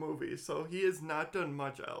from the movie, so he has not done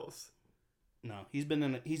much else. no, he's been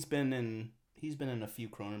in a few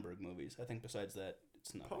Cronenberg movies. I think besides that,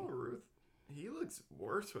 it's nothing. Paul Ruth, he looks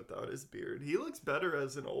worse without his beard. He looks better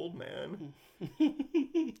as an old man.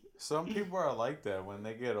 Some people are like that. When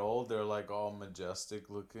they get old, they're like all majestic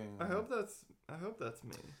looking. I hope that's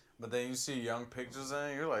me. But then you see young pictures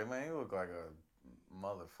and you're like, man, you look like a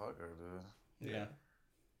motherfucker, dude. Yeah.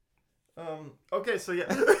 Okay, so yeah,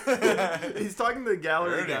 he's talking to the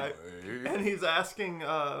gallery guy, and he's asking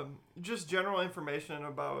just general information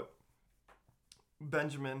about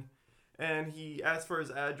Benjamin, and he asks for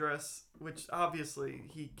his address, which obviously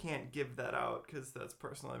he can't give that out because that's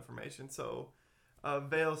personal information. So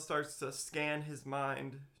Vale starts to scan his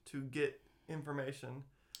mind to get information,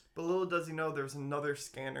 but little does he know there's another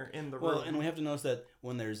scanner in the room. Well, and we have to notice that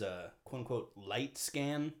when there's a quote-unquote light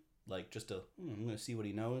scan, like just I'm going to see what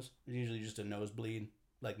he knows, there's usually just a nosebleed.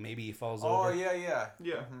 Like maybe he falls over. Oh, yeah. Yeah.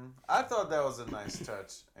 Mm-hmm. I thought that was a nice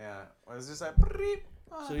touch. Yeah. It was just like,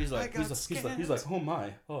 So he's like, oh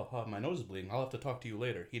my nose is bleeding. I'll have to talk to you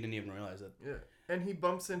later. He didn't even realize it. Yeah, and he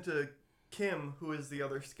bumps into Kim, who is the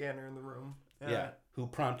other scanner in the room. Yeah, who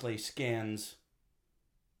promptly scans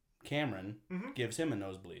Cameron, Mhm. gives him a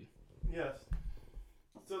nosebleed. Yes.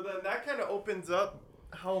 So then that kind of opens up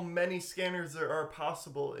how many scanners there are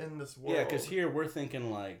possible in this world. Yeah, because here we're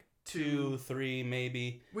thinking like 2, 3,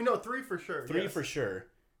 maybe. We know 3 for sure. 3 yes. for sure.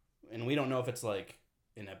 And we don't know if it's like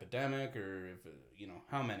an epidemic or if,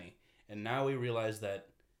 how many. And now we realize that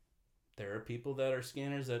there are people that are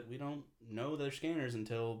scanners that we don't know they're scanners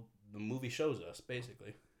until the movie shows us,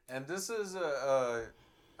 basically. And this is a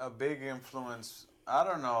big influence. I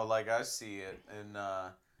don't know, like I see it in,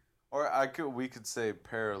 we could say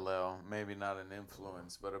parallel, maybe not an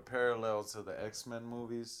influence, but a parallel to the X-Men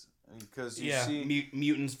movies. Because you see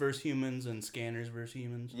mutants versus humans and scanners versus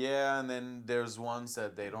humans. Yeah, and then there's ones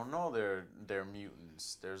that they don't know they're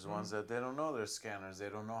mutants. There's ones that they don't know they're scanners. They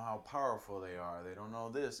don't know how powerful they are. They don't know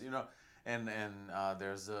this, And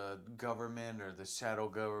there's a government or the shadow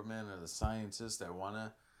government or the scientists that want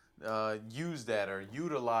to use that or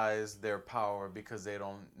utilize their power because they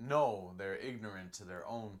don't know. They're ignorant to their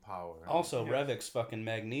own power. Also, Revik's fucking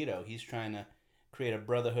Magneto. He's trying to create a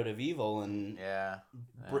brotherhood of evil and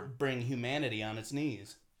bring humanity on its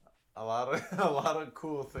knees. A lot of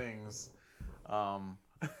cool things. A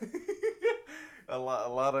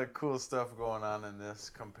lot of cool stuff going on in this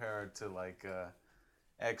compared to like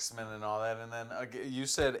X-Men and all that. And then you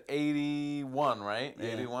said 81, right? Yeah.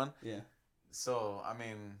 81. Yeah. So I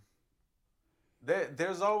mean,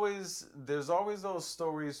 there's always those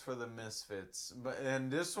stories for the misfits,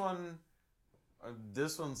 and this one's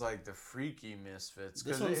like the freaky misfits.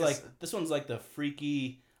 This one's like the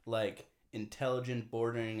freaky, like intelligent,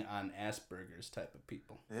 bordering on Asperger's type of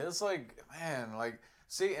people. It's like, man, like,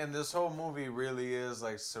 see, and this whole movie really is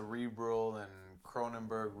like cerebral, and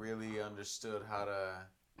Cronenberg really understood how to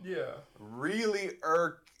really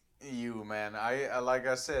irk you, man. I like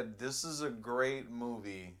I said, this is a great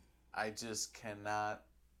movie. I just cannot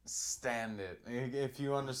stand it. If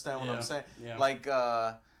you understand what I'm saying. Yeah. Like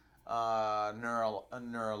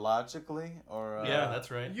neurologically or Yeah,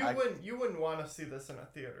 that's right. You wouldn't want to see this in a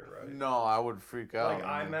theater, right? No, I would freak out.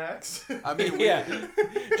 Like IMAX. I mean, Yeah,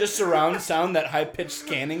 just surround sound, that high pitched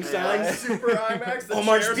scanning sound. Like super IMAX. The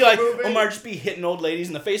Omar chairs just be like, are moving. Omar just be hitting old ladies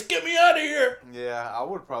in the face. Get me out of here! yeah, I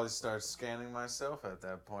would probably start scanning myself at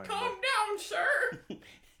that point. Calm down, sir.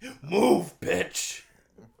 Move, bitch.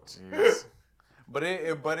 Jeez. But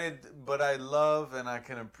I love and I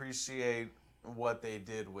can appreciate what they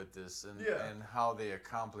did with this and how they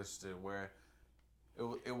accomplished it. Where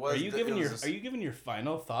it was. Are you giving your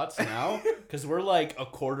final thoughts now? Because we're like a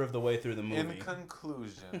quarter of the way through the movie. In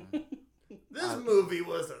conclusion, This movie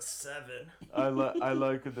was a 7. I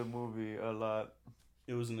like the movie a lot.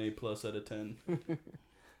 It was an A+ out of 10.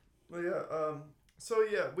 Well, yeah. So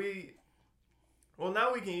yeah,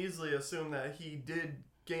 now we can easily assume that he did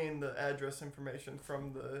gain the address information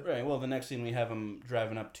from the. Right. Well, the next scene we have him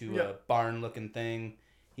driving up to a barn-looking thing.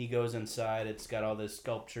 He goes inside. It's got all the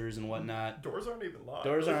sculptures and whatnot. Doors aren't even locked.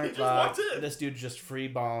 Doors He aren't just locked. walks in. This dude's just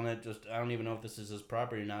freeballing it. I don't even know if this is his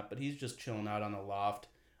property or not, but he's just chilling out on the loft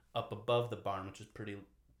up above the barn, which is pretty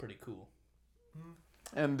cool.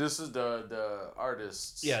 And this is the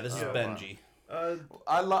artist. Yeah, this is Benji.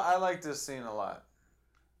 I like this scene a lot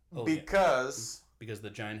Oh, because the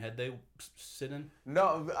giant head they sit in.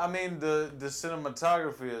 no, I mean the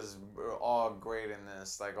cinematography is all great in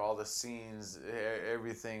this. Like all the scenes,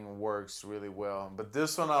 everything works really well. But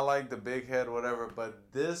this one I like the big head, whatever.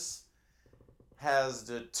 But this has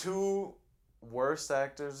the two worst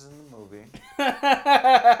actors in the movie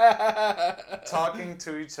talking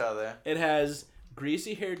to each other. It has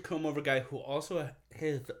greasy-haired comb-over guy who also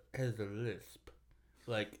has a lisp.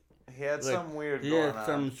 Like He had some weird he going had on.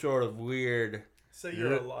 some sort of weird. Say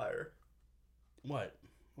you're a liar. What?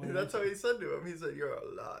 That's how he said to him. He said, "You're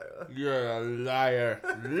a liar." You're a liar.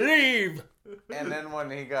 Leave. And then when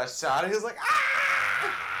he got shot, he was like,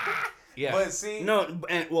 ah! Yeah. But see, No,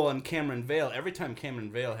 and Cameron Vale. Every time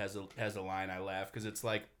Cameron Vale has a line, I laugh because it's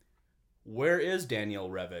like, where is Daniel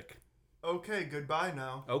Revick? Okay, goodbye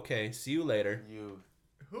now. Okay, see you later.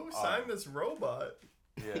 Who signed this robot?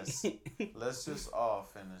 Yes. Let's just all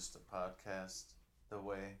finish the podcast the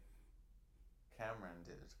way Cameron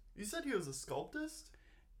did. You said he was a sculptist?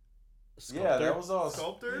 Yeah, that was all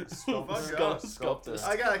Sculptor? Sculptor.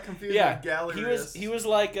 I got confused Yeah, with galleryist. he was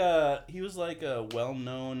like a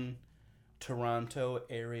well-known Toronto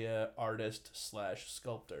area artist /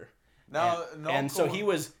 sculptor. Now,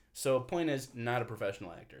 So point is, not a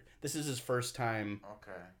professional actor. This is his first time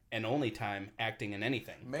and only time acting in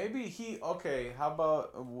anything. Maybe how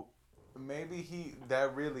about maybe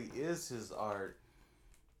that really is his art,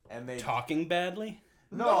 and they Talking badly?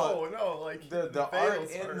 No, like the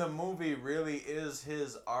art in the movie really is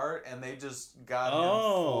his art, and they just got him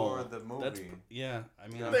for the movie. I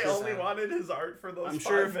mean, They only wanted his art for those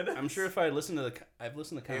 5 minutes. I'm sure if I've listened to the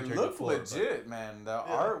commentary It looked before, legit, man. The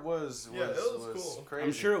art was cool. crazy.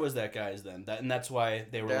 I'm sure it was that guy's then. And that's why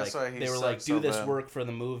they were like, do this work for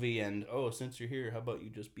the movie, and since you're here, how about you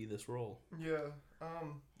just be this role? Yeah.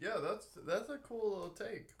 That's a cool little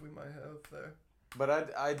take we might have there. But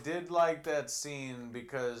I did like that scene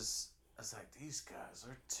because I was like, these guys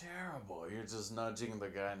are terrible. You're just nudging the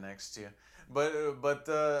guy next to you. But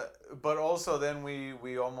also then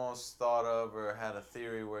we almost thought of or had a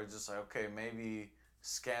theory where just like, okay, maybe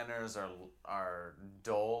scanners are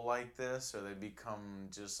dull like this, or they become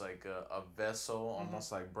just like a vessel,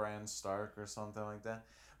 almost like Bran Stark or something like that.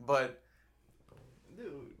 But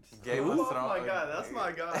dude, Game of Thrones. Oh my god, that's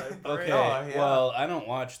my guy. Okay, well, I don't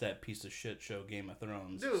watch that piece of shit show Game of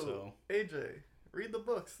Thrones. Dude, so. AJ, read the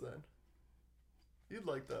books then. You'd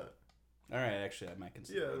like that. All right, actually, I might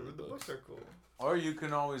consider. Yeah, the books are cool. Or you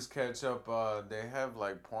can always catch up. They have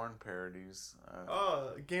like porn parodies.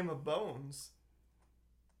 Game of Bones.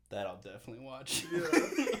 That I'll definitely watch. Yeah.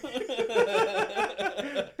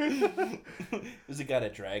 Has it got a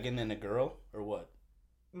dragon and a girl, or what?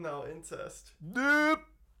 No, incest. Nope.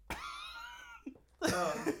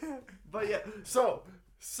 But yeah, so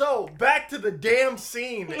back to the damn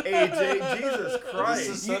scene, AJ. Jesus Christ. This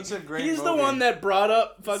is such a great He's movie. the one that brought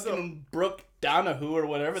up fucking Brooke Donahue or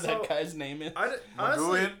whatever that guy's name is.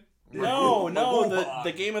 Honestly, No,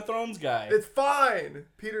 the Game of Thrones guy. it's fine.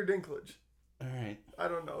 Peter Dinklage. All right. I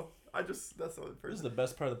don't know. That's the only person. This is the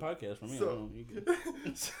best part of the podcast for me. So- I don't know, you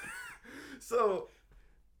good. So,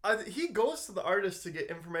 he goes to the artist to get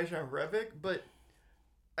information on Revik, but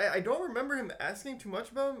I don't remember him asking too much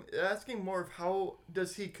about him. Asking more of how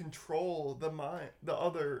does he control the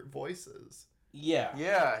other voices. Yeah.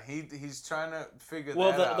 Yeah, he's trying to figure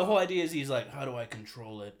Well, that out. the whole idea is he's like, how do I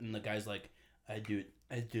control it? And the guy's like, I do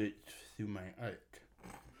it through my art.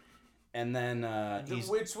 And then he's.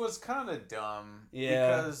 Which was kind of dumb.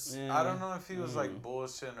 Yeah, Because yeah. I don't know if he was like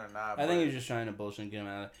bullshitting or not. I think he was just trying to bullshit and get him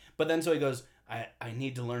out of it. But then so he goes, I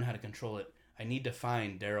need to learn how to control it. I need to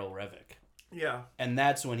find Daryl Revick. Yeah. And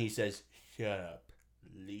that's when he says, shut up.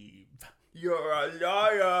 Leave. You're a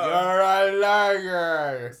liar. You're a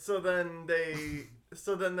liar. So then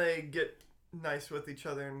they get nice with each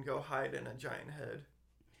other and go hide in a giant head.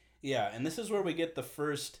 Yeah, and this is where we get the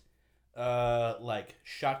first, like,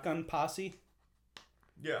 shotgun posse.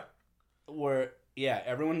 Yeah. Where, yeah,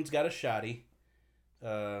 everyone's got a shotty.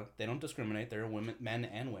 They don't discriminate. They're women, men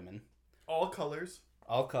and women. All colors.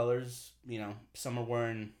 All colors. You know, some are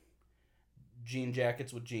wearing jean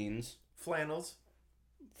jackets with jeans. Flannels.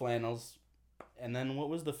 And then what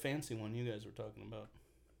was the fancy one you guys were talking about?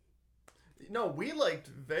 No, we liked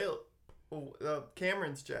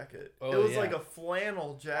Cameron's jacket. Oh, it was yeah. like a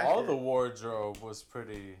flannel jacket. All the wardrobe was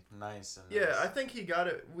pretty nice. In this. Yeah, I think he got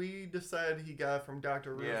it. We decided he got it from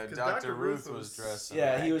Dr. Ruth. Yeah, 'cause Dr. Ruth was dressed.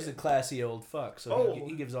 Yeah, he was a classy old fuck, so Oh.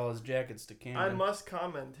 he gives all his jackets to I Cameron. must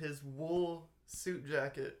comment, his wool suit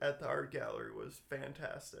jacket at the art gallery was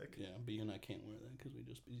fantastic. Yeah, but you and I can't wear that because we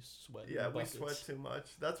just be sweating. Yeah, we buckets. sweat too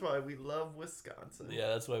much. That's why we love Wisconsin. Yeah,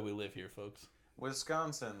 that's why we live here, folks.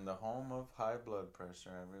 Wisconsin, the home of high blood pressure,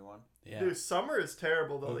 everyone. Yeah. Dude, summer is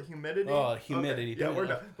terrible though. The humidity. Oh, humidity. Okay. Yeah, we're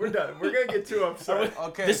Yeah. done. We're done. We're gonna get too upset.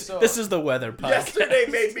 Okay, This so is the weather podcast. Yesterday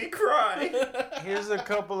made me cry. here's a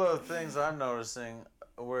couple of things I'm noticing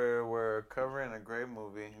where we're covering a great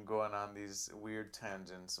movie and going on these weird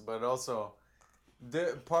tangents, but also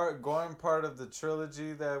part of the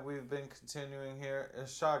trilogy that we've been continuing here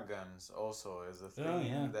is shotguns. Also, is a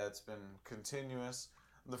theme that's been continuous.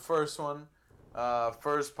 The first one,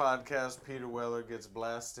 first podcast, Peter Weller gets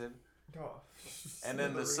blasted. Oh, And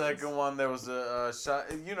then the second one, there was a shot.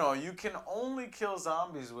 You know, you can only kill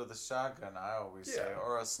zombies with a shotgun, I always say, Yeah.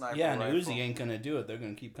 or a sniper Yeah, and rifle. Uzi ain't gonna do it. They're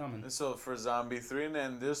gonna keep coming. So for Zombie 3, and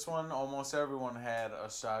then this one, almost everyone had a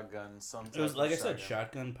shotgun. It was, like I said,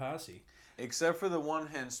 shotgun posse. Except for the one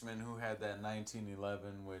henchman who had that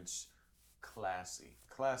 1911, which classy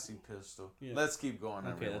pistol. Yeah. Let's keep going.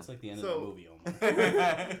 Okay, everyone. that's like the end So- of the movie almost.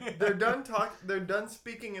 They're done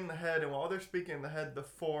speaking in the head, and while they're speaking in the head, the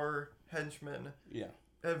four henchmen Yeah.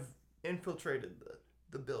 have infiltrated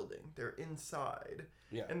the building. They're inside.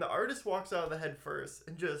 Yeah. And the artist walks out of the head first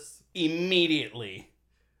and just Immediately.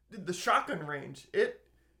 the shotgun range. It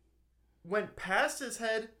went past his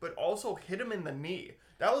head, but also hit him in the knee.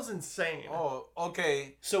 That was insane. Oh,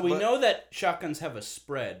 okay. So we but- know that shotguns have a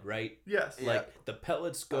spread, right? Yes. Yeah. Like the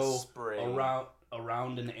pellets go spray.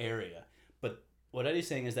 around an area. But what Eddie's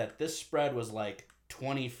saying is that this spread was like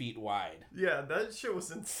 20 feet wide Yeah, that shit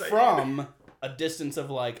was insane. from a distance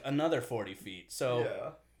of like another 40 feet. So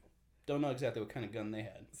Yeah. don't know exactly what kind of gun they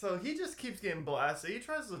had. So he just keeps getting blasted. He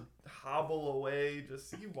tries to hobble away.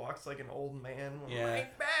 He walks like an old man. Yeah.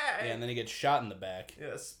 Right back. Yeah, and then he gets shot in the back.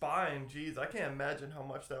 Yeah, spine. Jeez, I can't imagine how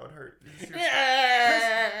much that would hurt.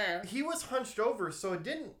 Yeah. He was hunched over, so it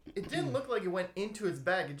didn't look like it went into his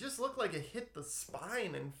back. It just looked like it hit the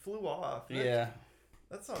spine and flew off.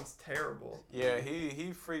 That sounds terrible. Yeah,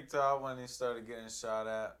 he freaked out when he started getting shot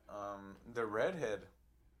at. The redhead.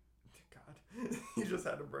 God, he just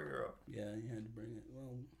had to bring her up. Yeah, you had to bring it.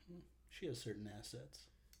 Well, she has certain assets.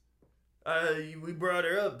 We brought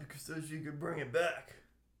her up because so she could bring it back.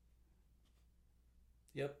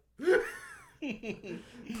 Yep.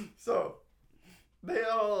 So they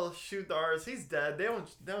all shoot the artist. He's dead. They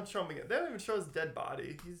don't show him again. They don't even show his dead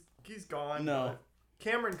body. He's gone. No. But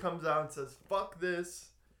Cameron comes out and says, "Fuck this."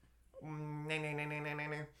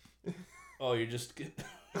 Oh, you're just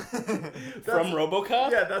That's- from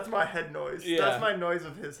RoboCop? Yeah, that's my head noise. Yeah. That's my noise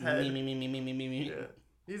of his head. Me. Yeah.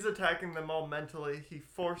 He's attacking them all mentally. He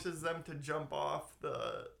forces them to jump off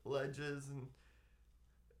the ledges, and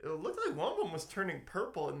it looked like one of them was turning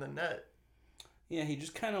purple in the net. Yeah, he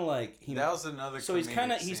just kind of like That was another. So he's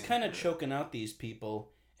kind comedic of scene. choking out these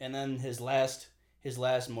people, and then his last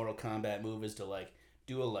Mortal Kombat move is to like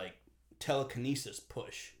do a like telekinesis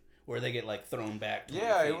push where they get like thrown back. 20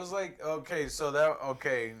 Yeah, feet. it was like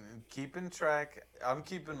keeping track. I'm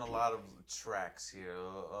keeping a lot of tracks here.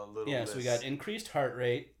 A little. Yeah, so we got increased heart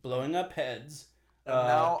rate, blowing up heads, And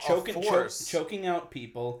now a force. choking out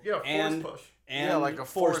people, Yeah, force and push. and like a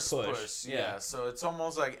force push. Yeah. Yeah, so it's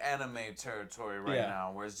almost like anime territory right Yeah.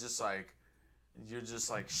 now, where it's just like you're just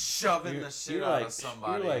like shoving the shit you're out like, of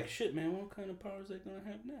somebody. You're like, shit, man. What kind of powers they gonna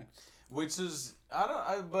have next? Which is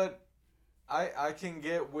but I can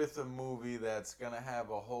get with a movie that's gonna have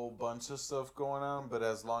a whole bunch of stuff going on, but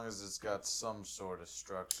as long as it's got some sort of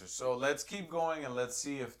structure. So let's keep going and let's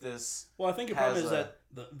see if this. Well, I think your problem has is a-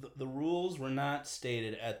 that the rules were not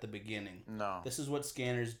stated at the beginning. No. This is what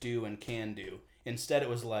scanners do and can do. Instead, it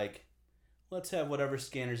was like, let's have whatever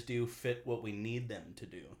scanners do fit what we need them to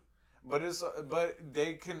do. But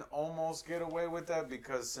they can almost get away with that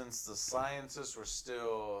because since the scientists were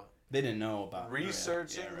still They didn't know about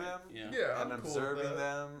researching right. them Yeah. Yeah, and I'm cool with observing that.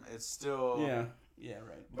 them, it's still. Yeah,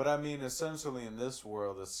 right. But I mean, essentially, in this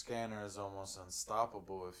world, a scanner is almost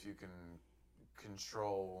unstoppable if you can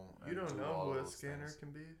control. You and don't do know all who a those scanner things. can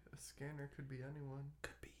be. A scanner could be anyone.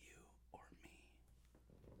 Could be you or me.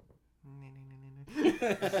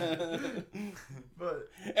 But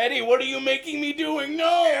Eddie, what are you making me doing? No!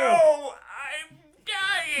 oh, I'm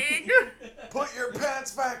dying. Put your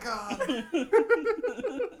pants back on.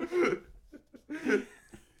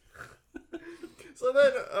 So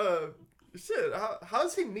then, shit.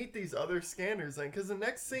 How's he meet these other scanners then? Because the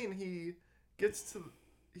next scene he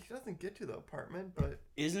doesn't get to the apartment, but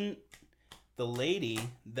Isn't the lady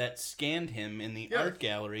that scanned him in the Yeah. art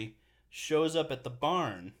gallery shows up at the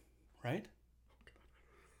barn, right?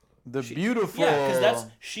 The beautiful. Yeah, because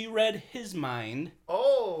she read his mind.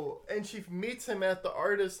 oh, and she meets him at the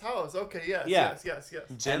artist's house. Okay, yes, Yeah. yes.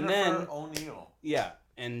 Jennifer then- O'Neill. Yeah,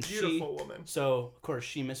 and Beautiful woman. So of course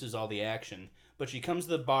she misses all the action, but she comes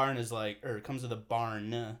to the bar and is like, or comes to the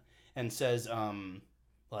barn and says,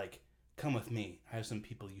 like, come with me. I have some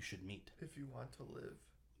people you should meet. If you want to live,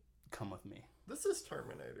 Come with me. this is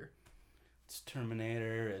Terminator. It's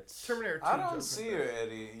Terminator. It's Terminator 2. I don't Judgment see Day. her,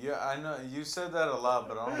 Eddie. Yeah, I know you said that a lot,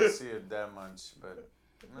 but I don't see it that much. But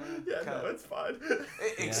Yeah, kinda- no, it's fine.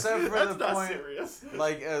 except for That's the not point, serious.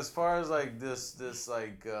 like as far as like this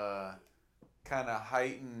like kind of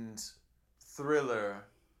heightened thriller,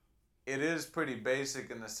 it is pretty basic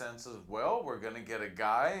in the sense of, well, we're gonna get a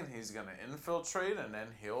guy and he's gonna infiltrate and then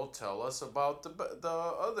he'll tell us about the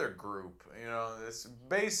other group. You know, it's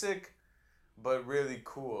basic, but really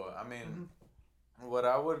cool. I mean. What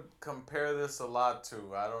I would compare this a lot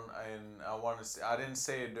to, I want to say, I didn't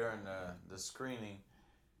say it during the screening.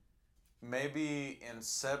 Maybe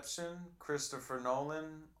Inception, Christopher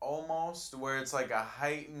Nolan, almost, where it's like a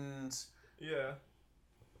heightened, Yeah.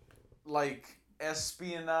 like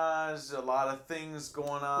espionage, a lot of things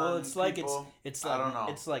going on. well, it's like people. it's I like don't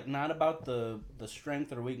know. it's like not about the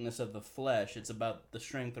strength or weakness of the flesh. It's about the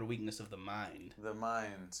strength or weakness of the mind. The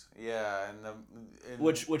mind, yeah, and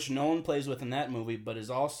Which Nolan plays with in that movie, but is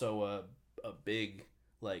also a big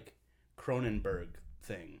like Cronenberg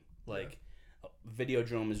thing. Like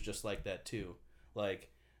Videodrome is just like that too. Like,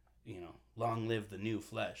 long live the new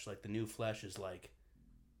flesh. Like the new flesh is like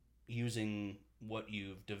using what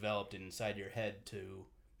you've developed inside your head to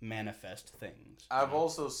manifest things. I've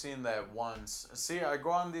also seen that once. See, I go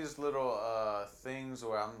on these little things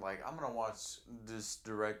where I'm like, I'm gonna watch this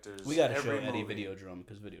director's. We gotta show every Eddie movie. Videodrome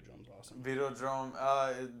because Videodrome's awesome.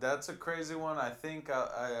 Videodrome, that's a crazy one. I think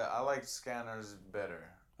I like Scanners better.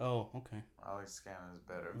 Oh, okay. I like Scanners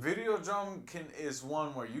better. Videodrome is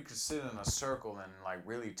one where you could sit in a circle and like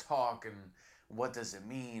really talk and what does it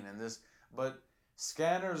mean and this. But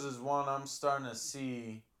Scanners is one I'm starting to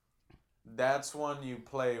see. That's one you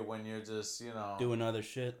play when you're just Doing other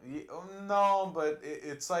shit. No, but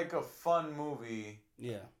it's like a fun movie.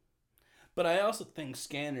 Yeah. But I also think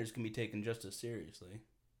Scanners can be taken just as seriously.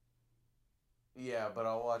 Yeah, but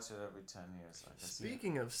I'll watch it every 10 years. Like I said.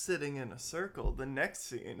 Speaking of sitting in a circle, the next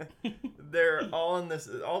scene, they're all in this.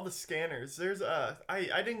 All the scanners. There's I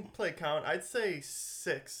didn't play count. I'd say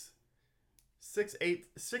six to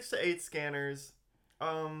eight scanners.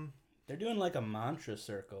 They're doing like a mantra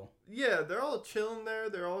circle. Yeah, they're all chilling there.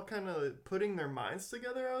 They're all kind of putting their minds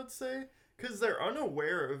together, I would say, because they're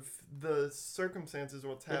unaware of the circumstances of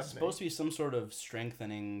what's happening. It's supposed to be some sort of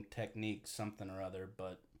strengthening technique, something or other,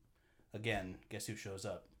 but again, guess who shows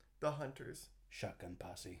up? The hunters. Shotgun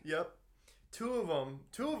posse. Yep. Two of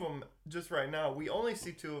them just right now. We only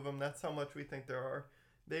see two of them. That's how much we think there are.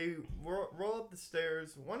 They roll up the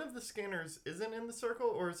stairs. One of the scanners isn't in the circle,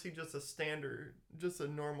 or is he just just a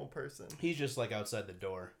normal person? He's just like outside the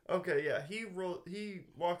door. Okay, yeah. He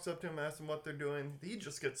walks up to him, asks him what they're doing. He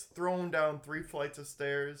just gets thrown down 3 flights of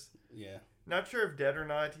stairs. Yeah. Not sure if dead or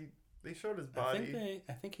not. They showed his body.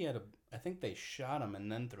 I think they shot him and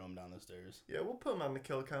then threw him down the stairs. Yeah, we'll put him on the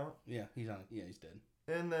kill count. Yeah, he's dead.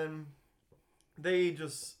 And then they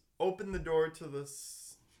just open the door to the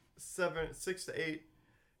 6 to 8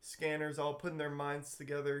 scanners, all putting their minds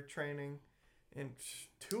together, training, and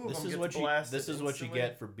two of them get blasted. This is what you instantly.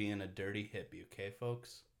 get for being a dirty hippie, okay,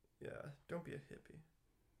 folks? Yeah, don't be a hippie.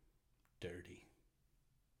 Dirty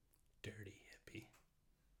hippie.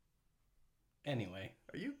 Anyway,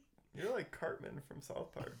 You're like Cartman from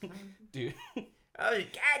South Park. dude. Oh, you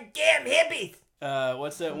goddamn hippies!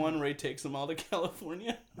 What's that one where he takes them all to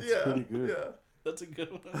California? Yeah, pretty good. yeah. That's a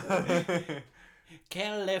good one.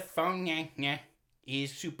 California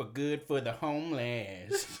is super good for the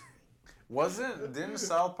homeless. Didn't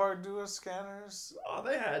South Park do a Scanners? Oh,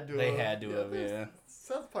 they had to. They had to have, yeah.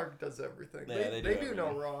 South Park does everything. Yeah, they they do do no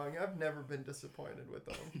everything. wrong. I've never been disappointed with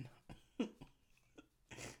them.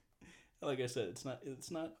 Like I said,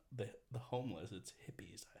 it's not the homeless, it's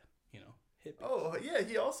hippies, hippies. Oh, yeah,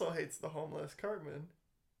 he also hates the homeless, Cartman.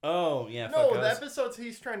 Oh, yeah. No, fuck the us. episode's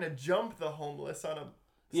he's trying to jump the homeless on a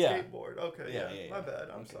Yeah. skateboard. Okay, Yeah, yeah, yeah, my yeah. bad.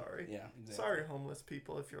 I'm Okay. sorry. Yeah, exactly. Sorry, homeless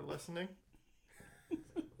people, if you're listening.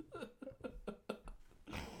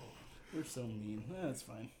 We're so mean. That's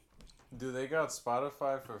fine. Do they got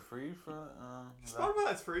Spotify for free for that?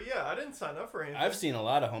 Spotify's free, yeah. I didn't sign up for anything. I've seen a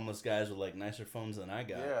lot of homeless guys with like nicer phones than I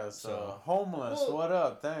got. Yeah, so homeless, Well- what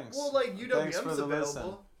up? Thanks. Well, like Thanks for UWM's the listen.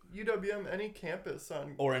 available. UWM, any campus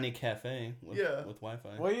on. Or any cafe with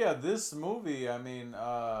Wi-Fi. Well, yeah, this movie. I mean,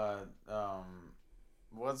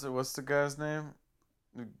 what's the guy's name?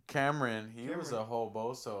 Cameron. He was a Cameron.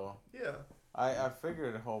 hobo, so Yeah. I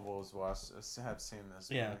figured hobos have seen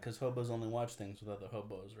this. Yeah, movie. because hobos only watch things with other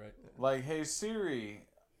hobos, right? Like, hey Siri,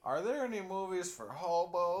 are there any movies for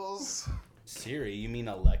hobos? Siri, you mean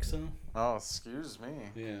Alexa? Oh, excuse me.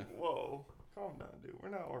 Yeah. Whoa. Calm down, dude. We're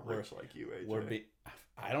not all rich like you, AJ.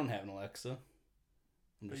 I don't have an Alexa.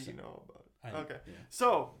 I'm But just you saying. know about it. Okay. Yeah.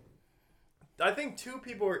 So, I think 2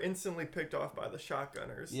 people were instantly picked off by the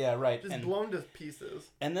shotgunners. Yeah, right. Just blown to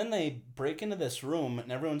pieces. And then they break into this room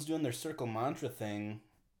and everyone's doing their circle mantra thing,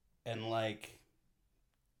 and like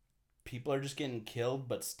people are just getting killed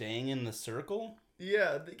but staying in the circle.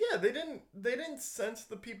 Yeah, they didn't sense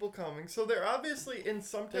the people coming, so they're obviously in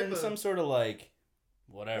some They're type in of. some sort of like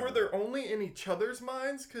whatever. Or they're only in each other's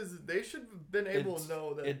minds because they should have been able to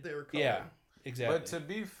know that they were coming. Yeah, exactly. But to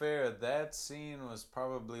be fair, that scene was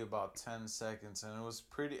probably about 10 seconds, and it was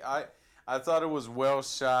pretty. I thought it was well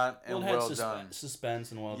shot and it had well done.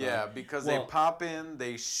 suspense and well done. Yeah, because Well- they pop in,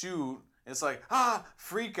 they shoot. It's like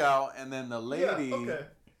freak out, and then the lady, Yeah, okay.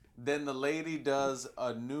 then the lady does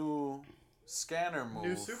a new scanner move.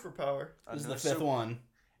 New superpower. This is new the fifth one.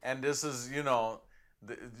 And this is,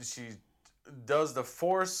 she does the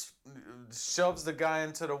force, shoves the guy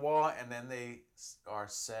into the wall, and then they are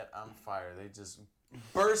set on fire. They just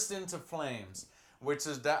burst into flames, which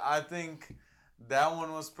is that I think that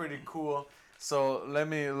one was pretty cool. So let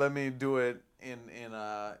me do it in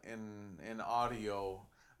audio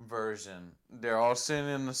version. They're all sitting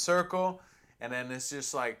in a circle, and then it's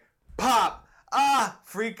just like pop,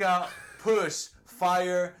 freak out, push,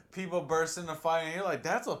 fire, people burst into fire, and you're like,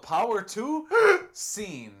 that's a power too?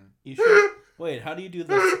 Scene. You should wait. How do you do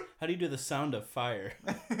this? How do you do the sound of fire?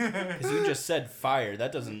 Because you just said fire.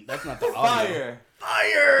 That's not the audio.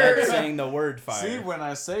 Fire! That's saying the word fire. See, when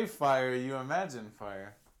I say fire, you imagine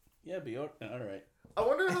fire. Yeah, but all right. I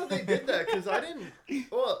wonder how they did that because I didn't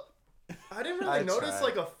really I notice tried.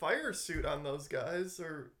 like a fire suit on those guys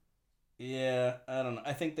or. Yeah, I don't know.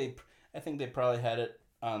 I think they probably had it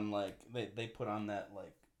on like they put on that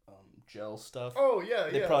like gel stuff. Oh yeah,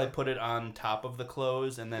 They yeah. probably put it on top of the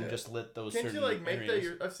clothes and then Yeah. just lit those. Can't you certain like make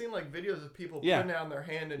areas. that? I've seen like videos of people Yeah. putting it on their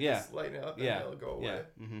hand and Yeah. just lighting it up and Yeah. it'll go away. Yeah.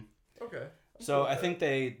 Mm-hmm. Okay. I'm So cool with I that. think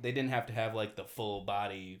they didn't have to have like the full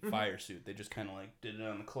body Mm-hmm. fire suit. They just kind of like did it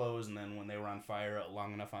on the clothes, and then when they were on fire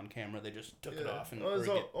long enough on camera, they just took it off. And Well, as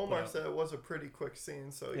or get put Omar out. said, it was a pretty quick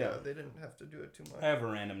scene, so Yeah. yeah, they didn't have to do it too much. I have a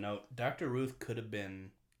random note. Dr. Ruth could have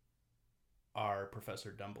been our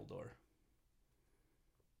Professor Dumbledore.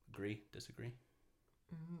 Agree? Disagree?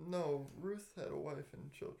 No, Ruth had a wife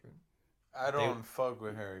and children. I don't fuck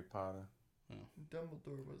with Harry Potter.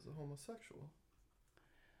 Dumbledore was a homosexual.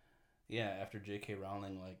 Yeah, after J.K.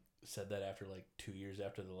 Rowling like said that after like 2 years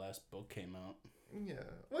after the last book came out. Yeah.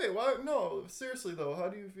 Wait, why? No, seriously though, how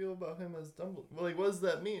do you feel about him as Dumbledore? Like, what does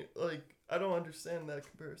that mean? Like, I don't understand that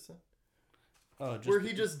comparison. Oh, just Where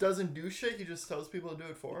he just doesn't do shit, he just tells people to do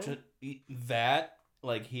it for him. that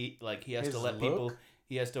like he has His to let look? people.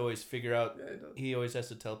 He has to always figure out. Yeah, he does. He always has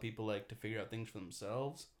to tell people like to figure out things for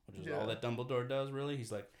themselves, which is all Yeah. that Dumbledore does. Really,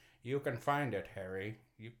 he's like, you can find it, Harry.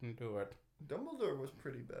 You can do it. Dumbledore was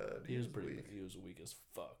pretty bad. He was pretty. weak. He was weak as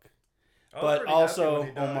fuck. I was But pretty happy also, when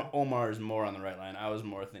he died. Omar is more on the right line. I was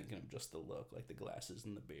more thinking of just the look, like the glasses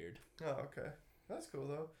and the beard. Oh, okay. That's cool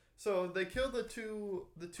though. So they kill the two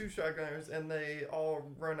shotgunners and they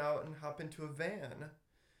all run out and hop into a van.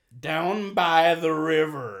 Down by the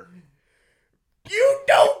river. You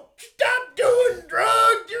don't stop doing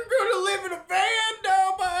drugs, you're gonna live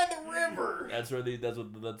That's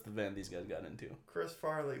the van these guys got into. Chris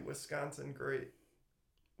Farley, Wisconsin great.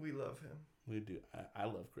 We love him. We do. I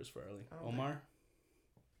love Chris Farley. Oh, Omar?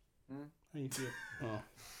 How you feel? Oh,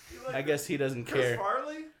 You like I guess he doesn't Chris care.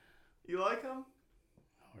 Farley? You like him?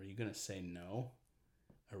 Are you gonna say no?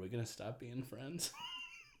 Are we gonna stop being friends?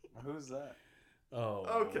 Who's that? Oh.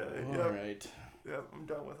 Okay, All yeah. right. Yep, I'm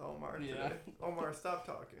done with Omar today. Yeah. Omar, stop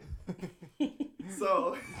talking.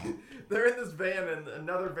 So, they're in this van, and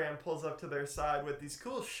another van pulls up to their side with these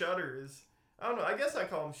cool shutters. I don't know, I guess I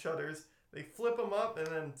call them shutters. They flip them up, and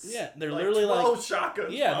then Yeah, they're like literally 12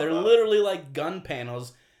 shotguns Yeah, pop they're up. literally like gun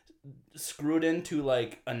panels screwed into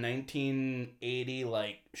like a 1980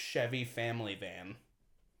 like Chevy family van.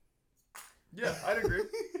 Yeah, I'd agree.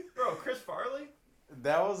 Bro, Chris Farley?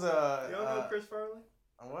 That was a. You don't know Chris Farley?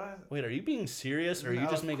 What? Wait, are you being serious or are you No,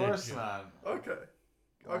 just of making a course joke? not. Okay.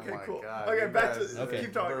 Oh Okay, my cool. God, Okay, you back to guys Okay.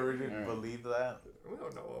 keep talking. really All right. believe that? We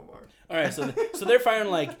don't know Omar. All right, so they're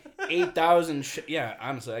firing like 8,000. Yeah,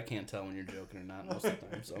 honestly, I can't tell when you're joking or not most of the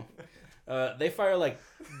time. So, they fire like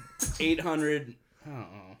 800. I don't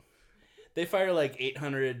know. They fire like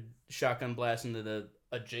 800 shotgun blasts into the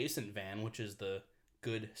adjacent van, which is the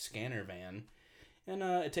good scanner van, and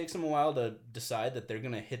it takes them a while to decide that they're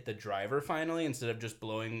gonna hit the driver finally instead of just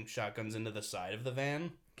blowing shotguns into the side of the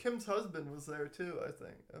van. Kim's husband was there too,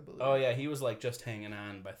 I believe. Oh yeah, he was like just hanging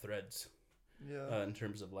on by threads. Yeah. In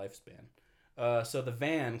terms of lifespan. So the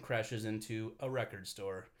van crashes into a record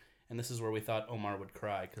store, and this is where we thought Omar would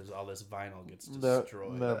cry because all this vinyl gets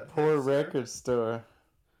destroyed. The poor record store.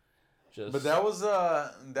 Just, But that was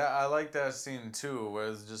that I like that scene too, where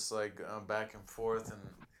it's just like back and forth, and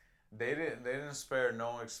they didn't spare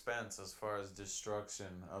no expense as far as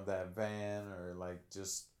destruction of that van or like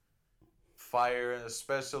just fire,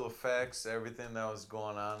 special effects, everything that was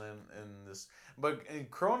going on in this. But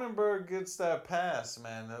Cronenberg gets that pass,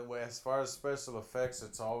 man. As far as special effects,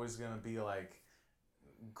 it's always gonna be like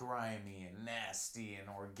grimy and nasty and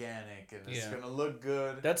organic, and it's gonna look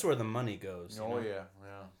good. that's where the money goes. you Oh know? yeah,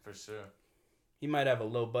 for sure. He might have a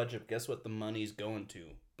low budget, but guess what the money's going to?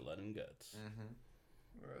 Blood and guts.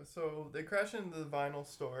 Mm-hmm. Alright, so they crash into the vinyl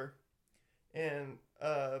store, and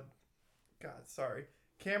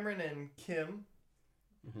Cameron and Kim.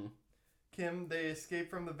 Mm-hmm. Kim, they escape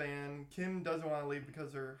from the van. Kim doesn't want to leave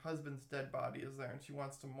because her husband's dead body is there, and she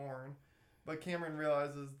wants to mourn. But Cameron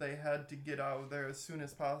realizes they had to get out of there as soon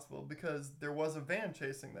as possible because there was a van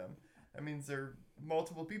chasing them. That means there are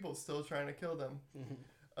multiple people still trying to kill them.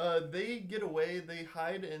 Mm-hmm. They get away. They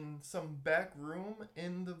hide in some back room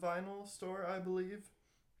in the vinyl store, I believe.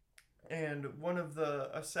 And one of the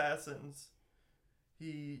assassins,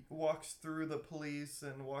 he walks through the police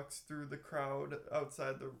and walks through the crowd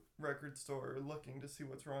outside the record store looking to see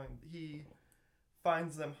what's wrong. He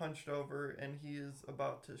finds them hunched over and he is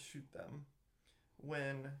about to shoot them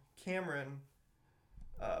when Cameron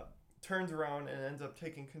turns around and ends up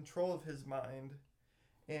taking control of his mind,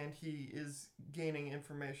 and he is gaining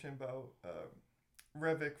information about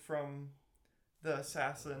Revik from the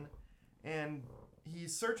assassin, and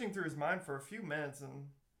he's searching through his mind for a few minutes, and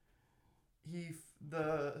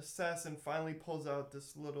the assassin finally pulls out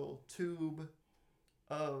this little tube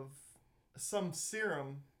of some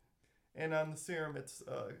serum, and on the serum it's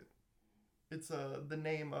the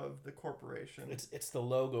name of the corporation. It's the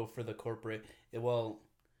logo for the corporate.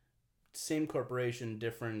 Same corporation,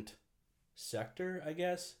 different sector, I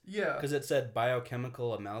guess. Yeah. Because it said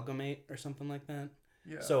biochemical amalgamate or something like that.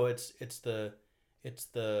 Yeah. So it's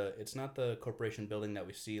not the corporation building that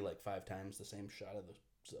we see like 5 times the same shot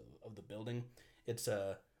of the building. It's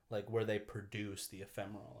like where they produce the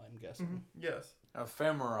ephemeral, I'm guessing. Mm-hmm. Yes.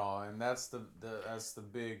 Ephemeral, and that's the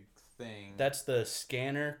big thing. That's the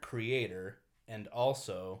scanner creator, and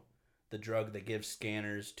also the drug that gives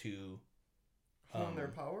scanners to Hone their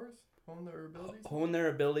powers? Hone their abilities? hone their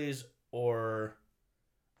abilities or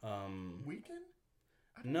Weaken?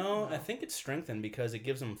 no, I think it's strengthened because it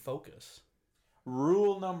gives them focus.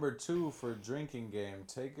 Rule number 2 for a drinking game: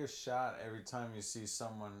 take a shot every time you see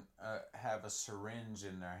someone have a syringe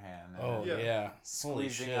in their hand. Oh Yeah. yeah, Holy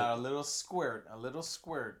Squeezing shit. out a little squirt.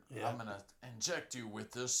 Yeah. I'm gonna inject you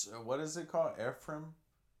with this. What is it called? Ephraim?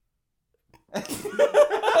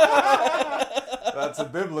 That's a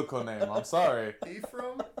biblical name. I'm sorry.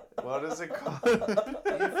 Ephraim? What is it called?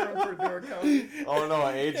 Ephraim for Door County? Oh no,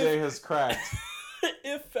 AJ has cracked.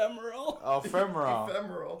 Ephemeral. Ephemeral.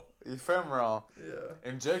 Ephemeral. Ephemeral. Yeah.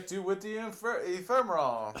 Inject you with the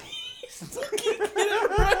ephemeral. Get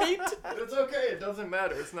it right. It's okay. It doesn't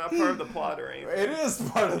matter. It's not part of the plot or anything. It is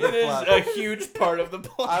part of the It is plot. a huge part of the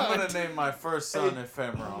plot. I'm gonna name my first son Hey,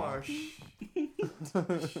 Ephemeral. Omar, shh.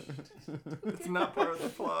 It's not part of the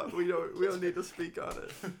plot. We don't need to speak on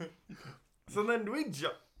it. So then we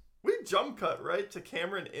jump cut right to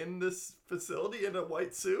Cameron in this facility in a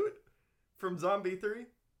white suit from Zombie 3.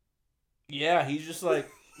 Yeah, he's just like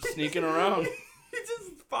sneaking around. He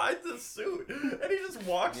just finds a suit and he just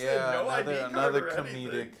walks in, Yeah, no ID card another or comedic.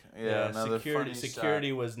 anything. Yeah, another security funny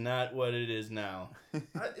security was not what it is now.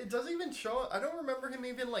 It doesn't even show. I don't remember him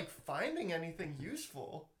even like finding anything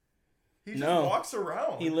useful. He just No. walks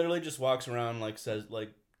around. He literally just walks around like says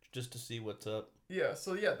like just to see what's up. Yeah.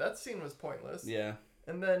 So yeah, that scene was pointless. Yeah.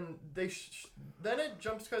 And then then it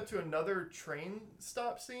jumps cut to another train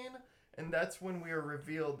stop scene, and that's when we are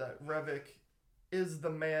revealed that Revik is the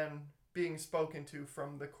man being spoken to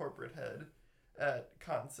from the corporate head at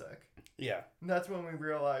Consec. Yeah. And that's when we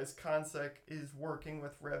realize Consec is working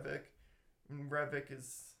with Revik, and Revik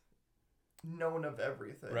is known of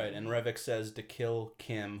everything. Right, and Revik says to kill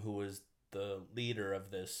Kim, who was the leader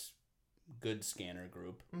of this good scanner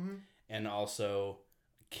group, Mm-hmm. and also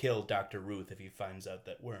kill Dr. Ruth if he finds out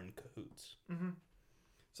that we're in cahoots. Mm-hmm.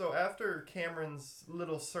 So after Cameron's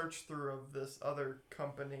little search through of this other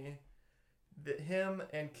company, him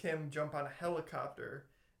and Kim jump on a helicopter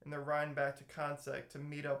and they're riding back to Consec to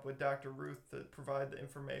meet up with Dr. Ruth to provide the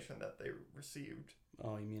information that they received.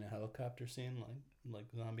 Oh, you mean a helicopter scene like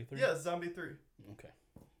Zombie 3? Yeah, Zombie 3. Okay.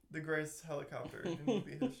 The greatest helicopter in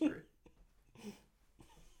movie history.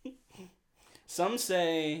 Some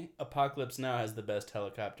say Apocalypse Now has the best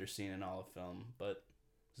helicopter scene in all of film, but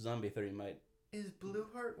Zombie 3 might. Is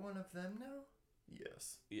Blueheart one of them now?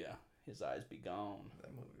 Yes. Yeah, his eyes be gone.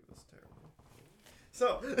 That movie was terrible.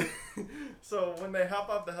 So when they hop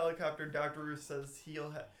off the helicopter, Dr. Ruth says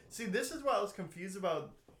he'll have... See, this is what I was confused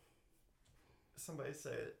about. Somebody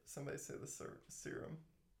say it. Somebody say the serum.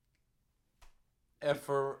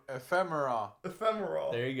 Ephemera.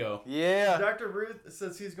 Ephemeral. There you go. Yeah. Dr. Ruth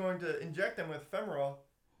says he's going to inject him with ephemeral,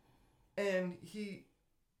 and he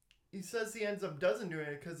says he ends up doesn't do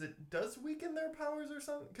it because it does weaken their powers or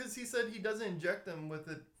something. Because he said he doesn't inject them with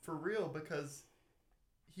it for real because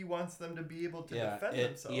he wants them to be able to defend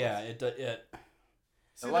themselves. Yeah, it See, It,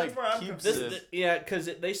 that's like, where I'm keeps confused. it- yeah, because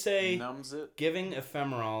they say Numbs it. giving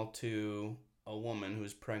ephemeral to a woman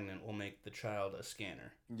who's pregnant will make the child a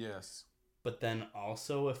scanner. Yes. But then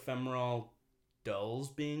also ephemeral dulls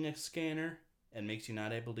being a scanner and makes you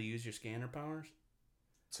not able to use your scanner powers?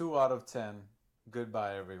 2 out of 10.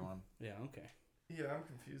 Goodbye, everyone. Yeah, okay. Yeah, I'm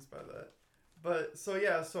confused by that. But, so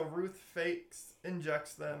Ruth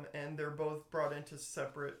injects them, and they're both brought into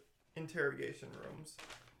separate interrogation rooms.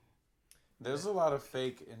 There's a lot of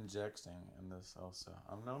fake injecting in this also.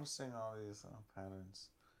 I'm noticing all these patterns.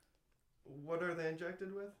 What are they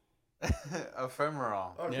injected with?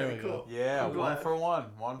 Ephemeral. Okay, There we cool. go. Yeah, I'm 1 glad. for 1.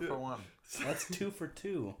 1 for 1. That's 2 for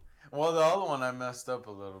 2. Well, the other one I messed up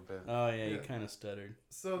a little bit. Oh, yeah, you Yeah. kind of stuttered.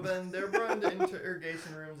 So then they're brought into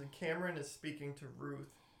interrogation rooms, and Cameron is speaking to Ruth,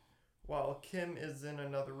 while Kim is in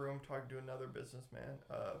another room talking to another businessman.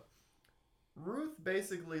 Ruth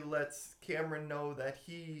basically lets Cameron know that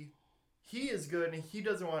he is good and he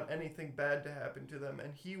doesn't want anything bad to happen to them,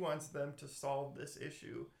 and he wants them to solve this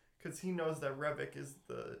issue because he knows that Revik is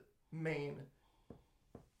the main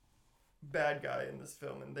bad guy in this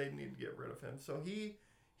film, and they need to get rid of him. So he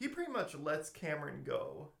pretty much lets Cameron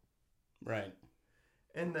go. Right.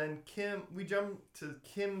 And then we jump to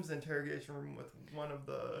Kim's interrogation room with one of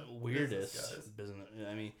the Weirdest business business.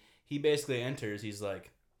 I mean, he basically enters. He's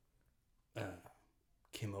like,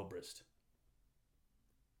 Kim Obrist,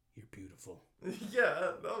 you're beautiful. guys.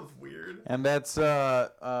 Yeah, that was weird. And that's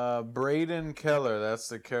Braden Keller. That's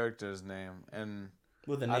the character's name. And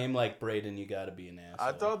With a name like Braden, you gotta be an asshole.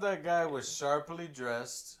 I thought that guy was sharply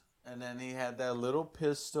dressed, and then he had that little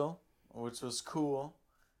pistol, which was cool.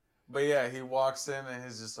 But yeah, he walks in and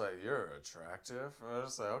he's just like, "You're attractive." I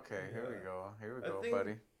was like, "Okay, here we go,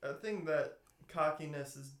 buddy." I think that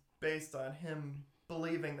cockiness is based on him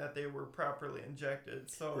believing that they were properly injected.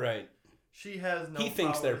 So Right. she has no. He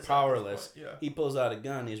thinks they're powers at this powerless. point. Yeah. He pulls out a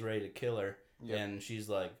gun. He's ready to kill her. Yep. And she's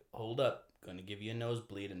like, hold up. Gonna give you a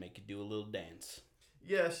nosebleed and make you do a little dance.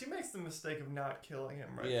 Yeah, she makes the mistake of not killing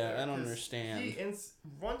him right Yeah, there, I don't 'cause understand.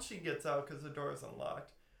 Once she gets out because the door is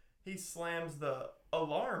unlocked, he slams the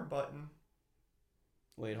alarm button.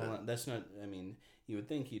 Wait, hold on. That's not, I mean, you would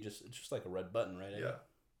think it's just like a red button, right? Yeah.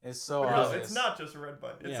 It's so No, obvious. it's not just a red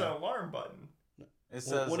button. It's Yeah. an alarm button. It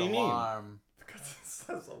says what do you mean? alarm. Because it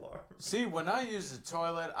says alarm. See, when I use the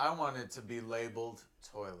toilet, I want it to be labeled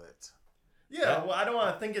toilet. Yeah, well, I don't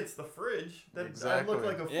want to think it's the fridge. I Exactly. look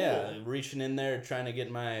like a fool. Yeah, reaching in there trying to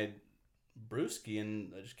get my brewski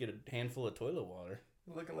and I just get a handful of toilet water.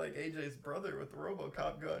 Looking like AJ's brother with the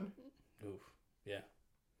RoboCop gun. Oof. Yeah.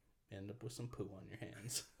 End up with some poo on your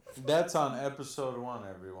hands. That's on episode 1,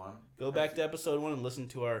 everyone. Go back to episode 1 and listen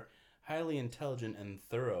to our highly intelligent and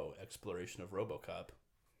thorough exploration of RoboCop.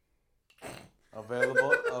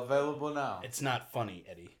 Available now. It's not funny,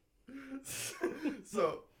 Eddie.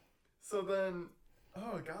 so then,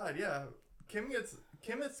 oh god, yeah, Kim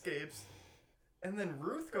escapes, and then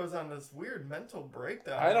Ruth goes on this weird mental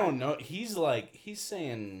breakdown. I don't know. He's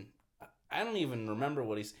saying, I don't even remember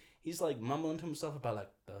what he's like mumbling to himself about like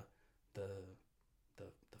the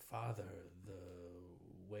father,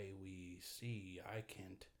 the way we see. I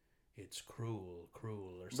can't. It's cruel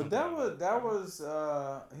or something. But that was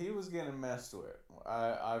he was getting messed with.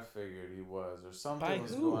 I figured he was, or something By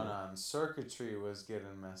was who? going on. Circuitry was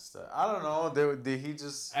getting messed up. I don't know. Did he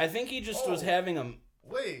just? I think he just was having a.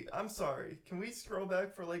 Wait, I'm sorry. Can we scroll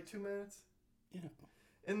back for like 2 minutes? Yeah.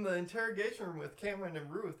 In the interrogation room with Cameron and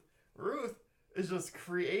Ruth is just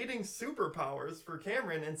creating superpowers for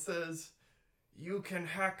Cameron and says, "You can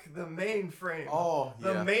hack the mainframe." Oh,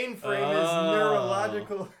 The yeah. mainframe is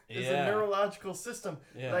neurological. Is a Yeah. neurological system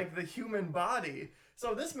Yeah. like the human body.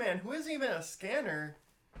 So this man, who isn't even a scanner,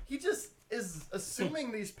 he just is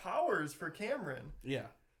assuming these powers for Cameron. Yeah.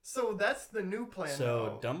 So that's the new plan.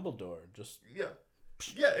 So now. Dumbledore just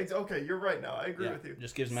Okay, you're right now. I agree with you.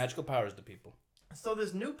 just gives magical powers to people. So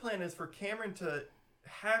this new plan is for Cameron to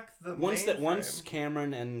hack the Once mainframe.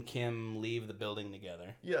 Cameron and Kim leave the building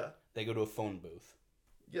together, Yeah. they go to a phone booth.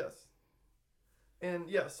 Yes. And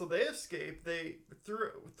yeah, so they escape. They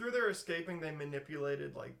through their escaping, they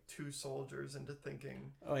manipulated like 2 soldiers into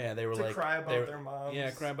thinking Oh yeah, they were to like cry they about were- their moms.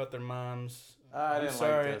 Yeah, cry about their moms. I I'm didn't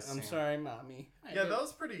sorry. like that I'm scene. sorry, mommy. Yeah, that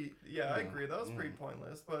was pretty. Yeah, I Yeah. agree. That was pretty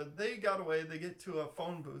pointless. But they got away. They get to a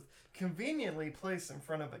phone booth, conveniently placed in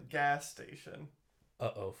front of a gas station.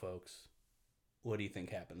 Uh-oh, folks. What do you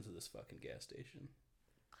think happens to this fucking gas station?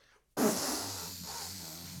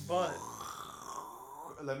 But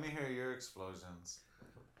Let me hear your explosions.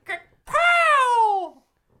 pow!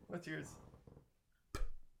 What's yours?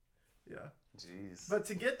 Yeah. Jeez. But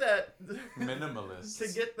to get that, Minimalist.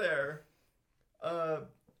 to get there,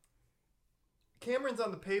 Cameron's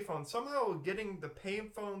on the payphone, somehow getting the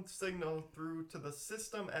payphone signal through to the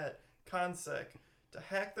system at Consec to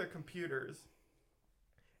hack their computers.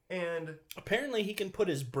 And Apparently, he can put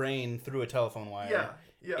his brain through a telephone wire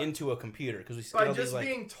yeah, into a computer because we see by all just these like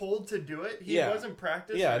being told to do it, he Yeah. wasn't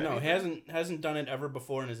practiced. yeah, or no, he anything. hasn't done it ever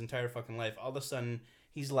before in his entire fucking life. All of a sudden,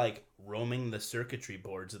 he's like roaming the circuitry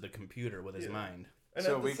boards of the computer with his Yeah. mind. And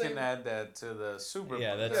So at the we same- can add that to the super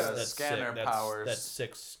Yeah, that's scanner sick. powers. That's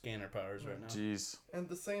 6 scanner powers right now. Jeez. At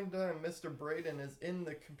the same time, Mr. Braden is in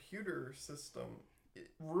the computer system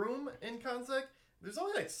room in Consec. There's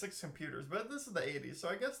only like 6 computers, but this is the 80s, so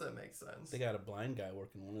I guess that makes sense. They got a blind guy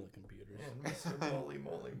working one of the computers. And Mr. Moly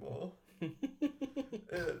Moly Mole.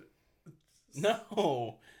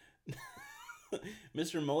 No.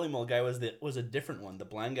 Mr. Moly Mole guy was a different one. The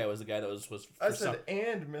blind guy was the guy that was I for some- said,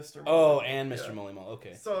 and Mr. Moly Oh, Mole. and Mr. Yeah. Moly Mole.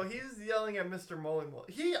 Okay. So he's yelling at Mr. Moly Mole.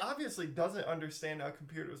 He obviously doesn't understand how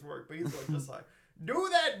computers work, but he's like, just like, do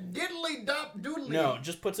that diddly dop doodly. No,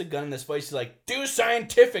 just puts a gun in his face. He's like, do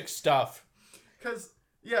scientific stuff. Because,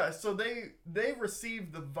 yeah, so they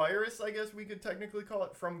received the virus, I guess we could technically call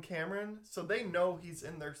it, from Cameron. So they know he's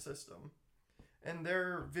in their system. And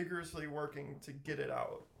they're vigorously working to get it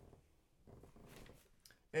out.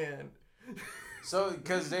 And... So,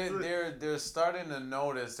 because they're starting to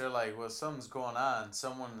notice, they're like, well, something's going on.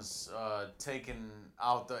 Someone's taking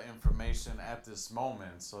out the information at this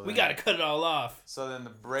moment. So We then- gotta cut it all off. So then the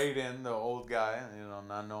Braden, the old guy,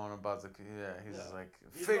 not knowing about he's Yeah. like,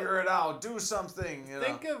 figure it out, do something.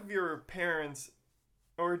 Think of your parents,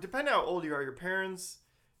 or depending how old you are, your parents,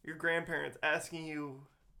 your grandparents asking you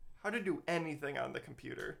how to do anything on the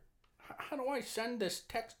computer. How do I send this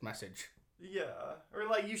text message? Yeah, or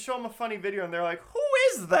like you show them a funny video and they're like, "Who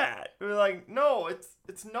is that?" We're like, "No,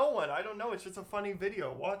 it's no one. I don't know. It's just a funny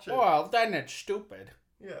video. Watch it." Well, then it's stupid.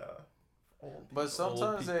 Yeah. Old But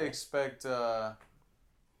sometimes people. they expect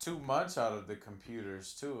too much out of the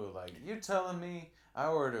computers too. Like, you telling me I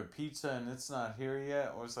ordered pizza and it's not here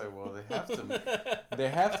yet? Or it's like, well, they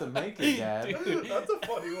have to make it, Dad. Dude. That's a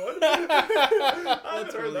funny one. I haven't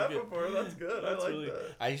That's heard really that good. before. That's good. That's I like really-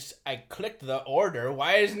 that. I clicked the order.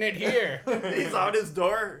 Why isn't it here? He's out his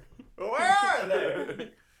door. Where are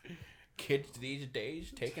they? Kids these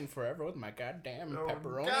days taking forever with my goddamn Oh,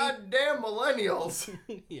 pepperoni. goddamn millennials.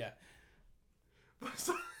 Yeah.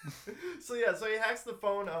 so yeah, so he hacks the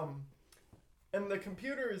phone, and the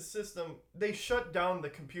computer system, they shut down the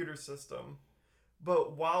computer system,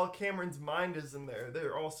 but while Cameron's mind is in there,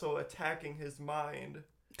 they're also attacking his mind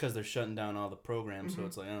Because they're shutting down all the programs, so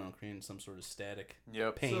it's like, I don't know, creating some sort of static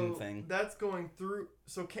Yep. pain So thing. that's going through.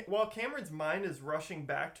 So while Cameron's mind is rushing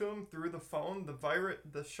back to him through the phone,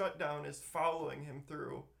 the shutdown is following him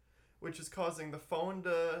through, which is causing the phone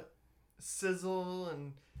to sizzle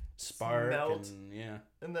and Spark melt.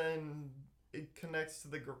 and then it connects to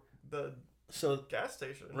the So gas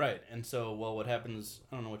station. right, and so what happens?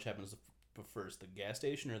 I don't know which happens first, the gas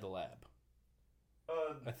station or the lab.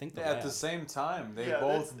 I think the Yeah, lab. at the same time, they Yeah,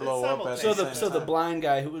 both it's blow up at So the the same time. blind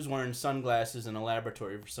guy who was wearing sunglasses in a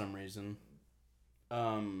laboratory for some reason,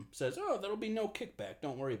 says, "Oh, there'll be no kickback.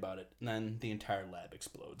 Don't worry about it." And then the entire lab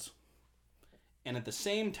explodes. And at the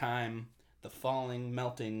same time, the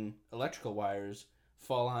melting electrical wires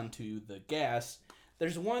fall onto the gas.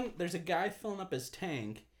 There's a guy filling up his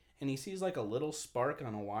tank, and he sees like a little spark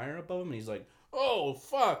on a wire above him, and he's like, "Oh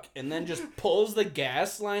fuck!" And then just pulls the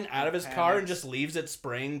gas line out of his car and just leaves it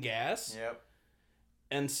spraying gas. Yep.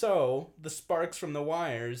 And so the sparks from the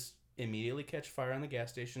wires immediately catch fire on the gas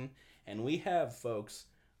station, and we have, folks,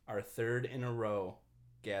 our third in a row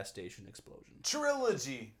gas station explosion.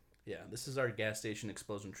 Trilogy. Yeah, this is our gas station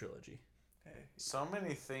explosion trilogy. Hey, So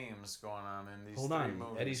many themes going on in these Hold three on,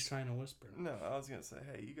 movies. Eddie's trying to whisper. no, I was gonna say,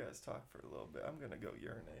 hey, you guys talk for a little bit. I'm gonna go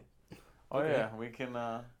urinate. Oh Okay. yeah, we can.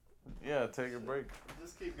 Take a break.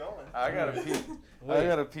 Just keep going. I gotta pee. I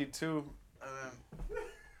gotta pee too.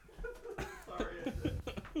 Sorry.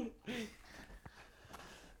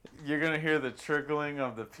 You're gonna hear the trickling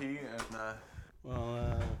of the pee and. Well,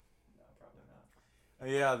 No, probably not.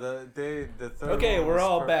 Yeah, the third. okay, one we're was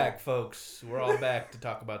all perfect. back, folks. We're all back to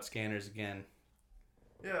talk about scanners again.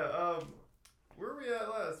 Yeah, where were we at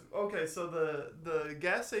last? Okay, so the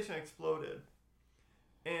gas station exploded,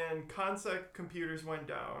 and Consec computers went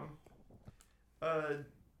down.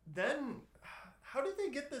 Then, how did they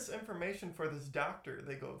get this information for this doctor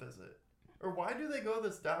they go visit? Or why do they go to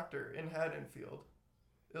this doctor in Haddonfield,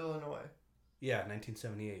 Illinois? Yeah,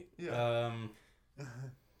 1978. Yeah.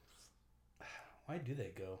 Why do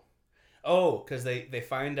they go? Oh, because they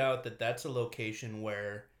find out that that's a location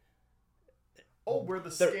where Oh, where the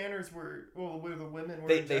They're- scanners were, well, where the women were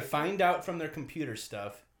they injected. find out from their computer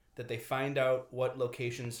stuff that they find out what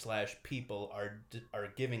locations / people are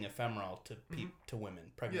giving ephemeral to to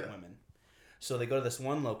women, pregnant Yeah. women. So they go to this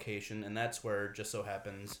one location, and that's where just so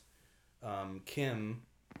happens Kim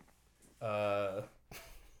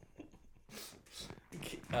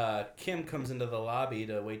Kim comes into the lobby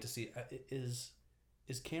to wait to see is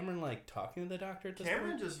Cameron like talking to the doctor at this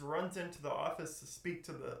Cameron point? just runs into the office to speak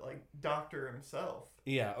to the doctor himself.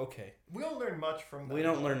 Yeah, okay. We don't learn much from that. We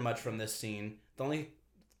don't learn much from this scene. The only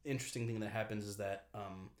interesting thing that happens is that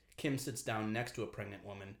Kim sits down next to a pregnant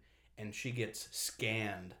woman, and she gets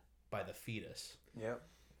scanned by the fetus. Yep.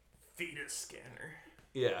 Fetus scanner.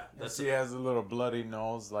 Yeah, And she has a little bloody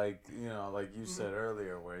nose, like you said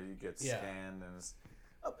earlier, where you get scanned and it's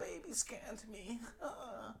a baby scanned me.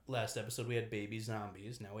 Last episode we had baby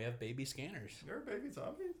zombies. Now we have baby scanners. There are baby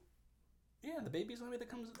zombies? Yeah, the baby zombie that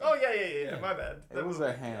comes. Oh yeah. Yeah. My bad. It was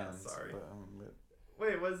a hand. Yeah, sorry. But,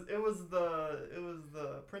 Wait, it was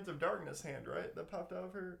the Prince of Darkness hand, right? That popped out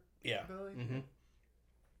of her Yeah. belly. Mm-hmm.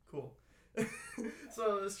 Cool.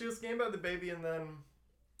 So she was scanned by the baby, and then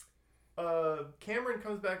Cameron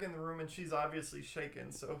comes back in the room, and she's obviously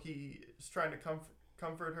shaken. So he is trying to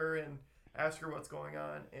comfort her and ask her what's going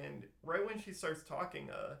on. And right when she starts talking,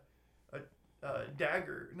 a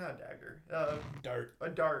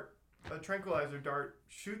tranquilizer dart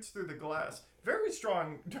shoots through the glass. Very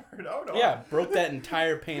strong dart. Yeah, broke that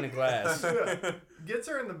entire pane of glass. Yeah. Gets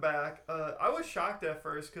her in the back. I was shocked at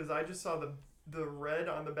first because I just saw the red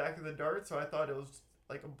on the back of the dart, so I thought it was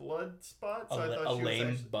like a blood spot. So I thought A she lame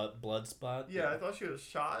was actually, blood spot. yeah, I thought she was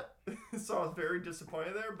shot. So I was very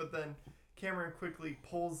disappointed there. But then Cameron quickly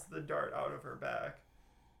pulls the dart out of her back,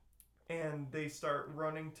 and they start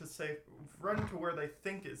running to where they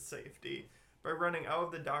think is safety by running out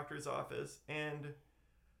of the doctor's office. And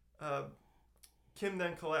Kim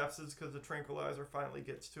then collapses because the tranquilizer finally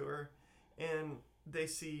gets to her, and they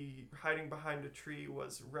see hiding behind a tree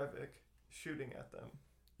was Revik shooting at them.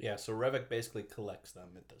 Yeah, so Revik basically collects them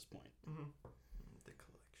at this point. Mm-hmm. The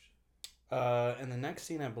collection. And the next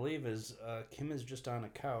scene, I believe, is Kim is just on a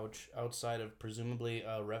couch outside of presumably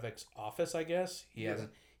Revik's office. I guess he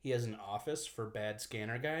has an office for bad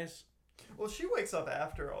scanner guys. Well, she wakes up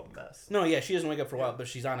after all the mess. No, yeah, she doesn't wake up for a while, but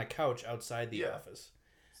she's on a couch outside the Yeah. office.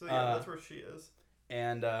 So yeah, that's where she is.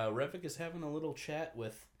 And Revik is having a little chat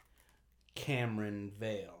with Cameron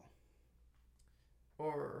Vale.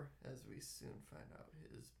 Or, as we soon find out,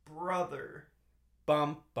 his brother.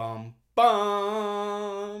 Bum, bum,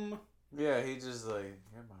 bum. yeah, he just like,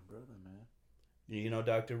 you're my brother, man. You know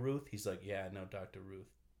Dr. Ruth? He's like, yeah, I know Dr.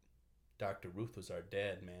 Ruth. Dr. Ruth was our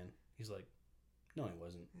dad, man. He's like, no, he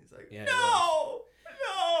wasn't. He's like, Yeah, no,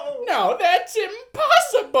 no. No, that's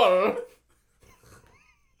impossible.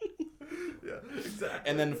 Yeah, exactly.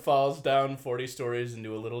 And then falls down 40 stories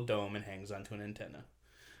into a little dome and hangs onto an antenna.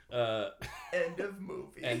 End of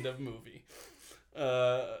movie. End of movie.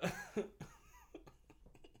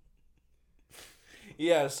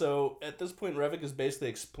 Yeah, so at this point, Revok is basically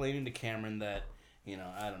explaining to Cameron that, you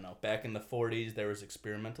know, I don't know, back in the 40s, there was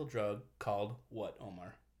experimental drug called what,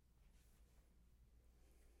 Omar?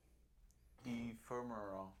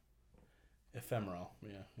 Ephemeral.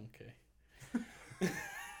 Yeah, okay.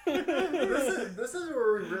 this is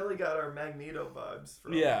where we really got our Magneto vibes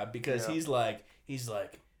from. Yeah, because he's like,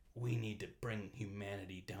 we need to bring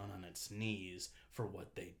humanity down on its knees for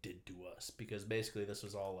what they did to us. Because basically this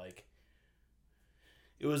was all like,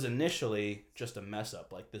 it was initially just a mess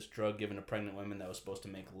up. Like this drug given to pregnant women that was supposed to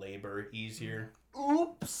make labor easier.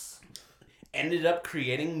 Oops. Ended up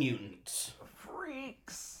creating mutants.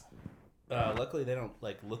 Freaks. Luckily they don't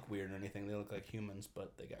like look weird or anything. They look like humans,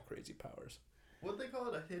 but they got crazy powers. What they call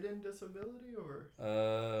it, a hidden disability or?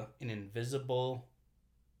 An invisible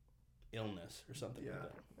illness or something like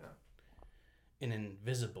that. Yeah. An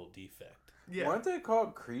invisible defect. Yeah. Weren't they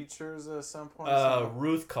called creatures at some point?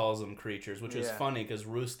 Ruth calls them creatures, which is funny because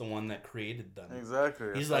Ruth's the one that created them. Exactly.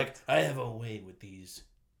 He's like, I have a way with these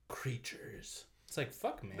creatures. It's like,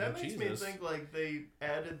 fuck, man. That makes Jesus. me think like they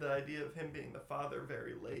added the idea of him being the father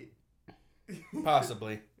very late.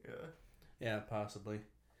 Possibly. Yeah. Yeah, possibly.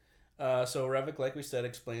 So Revok, like we said,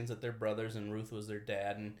 explains that they're brothers and Ruth was their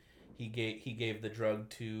dad, and he gave the drug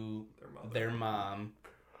to their mom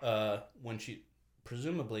when she,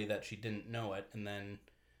 presumably that she didn't know it, and then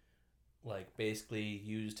like basically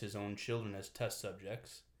used his own children as test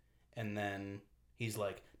subjects. And then he's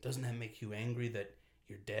like, doesn't that make you angry that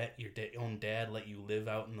your own dad let you live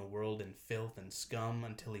out in the world in filth and scum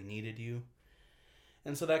until he needed you?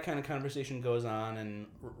 And so that kind of conversation goes on, and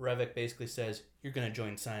Revok basically says, you're going to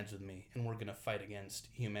join sides with me, and we're going to fight against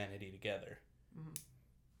humanity together. Mm-hmm.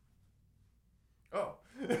 Oh.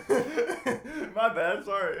 My bad,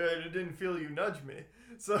 sorry. I didn't feel you nudge me.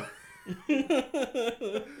 So then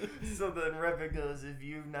Revok goes, if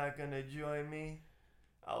you're not going to join me,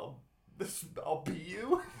 I'll be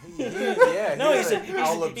you. Yeah. No, he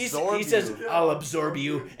says, I'll absorb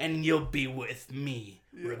you, and you'll be with me,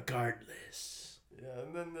 regardless. Yeah,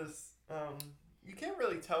 and then this, you can't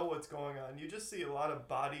really tell what's going on. You just see a lot of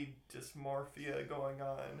body dysmorphia going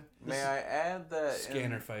on. May I add that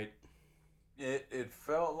Scanner fight. It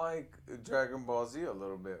felt like Dragon Ball Z a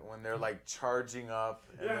little bit when they're like charging up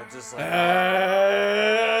and they're just like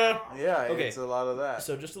Okay. It's a lot of that.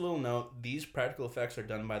 So just a little note, these practical effects are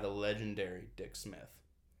done by the legendary Dick Smith,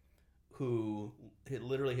 who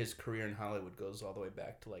literally his career in Hollywood goes all the way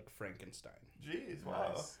back to like Frankenstein. Jeez,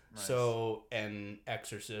 wow. Nice. So, and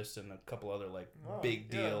Exorcist and a couple other like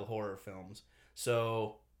big deal horror films.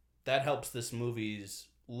 So that helps this movie's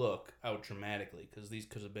look out dramatically, because these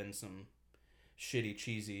could have been some shitty,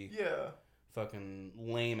 cheesy, fucking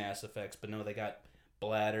lame ass effects. But no, they got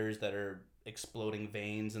bladders that are exploding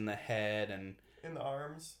veins in the head and in the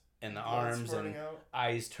arms. And the blood arms and out.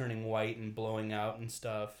 eyes turning white and blowing out and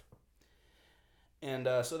stuff. And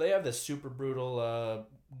so they have this super brutal,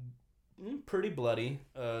 pretty bloody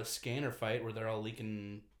scanner fight where they're all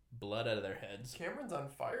leaking blood out of their heads. Cameron's on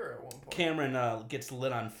fire at one point. Cameron gets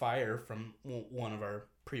lit on fire from one of our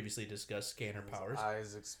previously discussed scanner powers.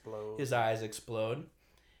 His eyes explode.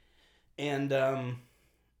 And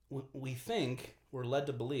we're led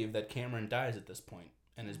to believe that Cameron dies at this point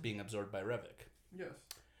and is being absorbed by Revok. Yes.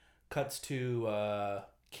 Cuts to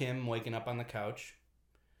Kim waking up on the couch.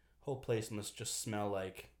 Whole place must just smell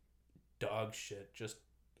like dog shit. Just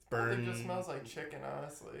burned. It just smells like chicken,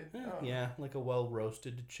 honestly. Yeah, like a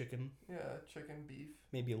well-roasted chicken. Yeah, chicken, beef.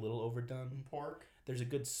 Maybe a little overdone. Pork. There's a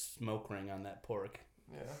good smoke ring on that pork.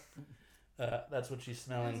 Yeah. That's what she's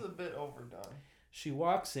smelling. It's a bit overdone. She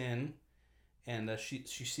walks in, and she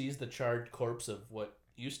sees the charred corpse of what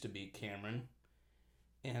used to be Cameron.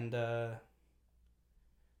 And,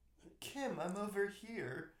 Kim, I'm over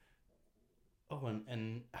here. Oh,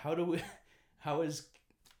 and how is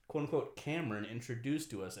quote-unquote Cameron introduced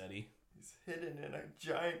to us, Eddie? He's hidden in a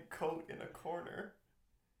giant coat in a corner.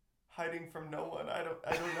 Hiding from no one. I don't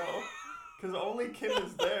know. Because only Kim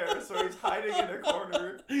is there, so he's hiding in a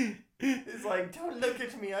corner. He's like, don't look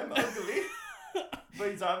at me, I'm ugly.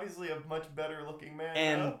 But he's obviously a much better looking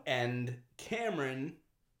man. And Cameron,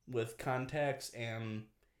 with contacts and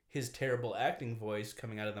his terrible acting voice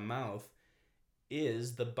coming out of the mouth,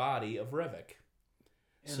 is the body of Revok.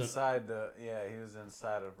 Inside he was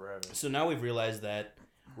inside of Revit. So now we've realized that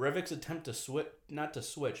Revik's attempt to not to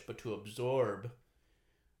switch, but to absorb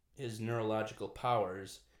his neurological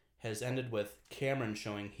powers has ended with Cameron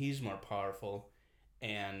showing he's more powerful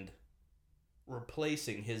and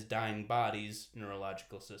replacing his dying body's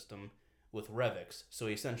neurological system with Revik's. So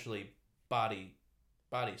he essentially body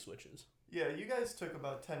switches. Yeah, you guys took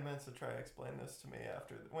about 10 minutes to try and explain this to me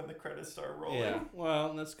when the credits start rolling. Yeah,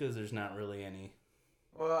 well, that's because there's not really any.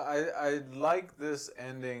 Well, I like this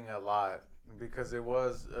ending a lot because it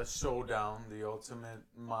was a showdown, the ultimate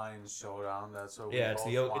mind showdown. That's what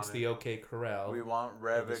it's the OK Corral. We want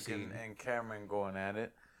Revik and Cameron going at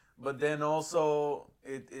it, but then also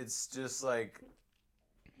it's just like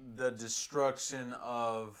the destruction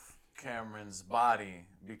of Cameron's body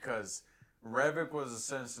because Revik was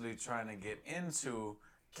essentially trying to get into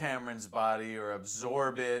Cameron's body or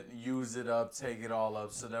absorb it, use it up, take it all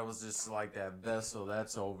up. So that was just like that vessel.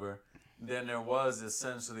 That's over. Then there was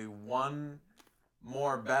essentially one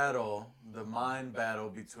more battle, the mind battle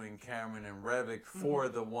between Cameron and Revik for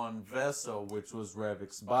the one vessel, which was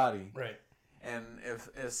Revik's body. Right. And if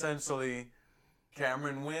essentially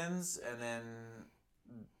Cameron wins, and then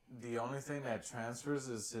the only thing that transfers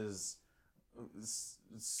is his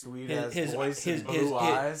sweet ass voice and blue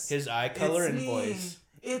eyes. His eye color and voice.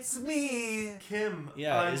 It's me, Kim.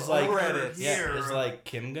 Yeah, I'm is like over here. is like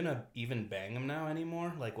Kim gonna even bang him now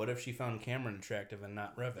anymore? Like, what if she found Cameron attractive and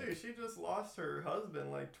not Revik? Dude, she just lost her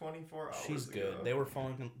husband like 24 hours She's good. ago. They were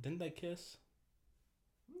falling. Didn't they kiss?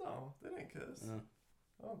 No, they didn't kiss.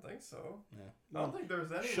 I don't think so. Yeah. I don't think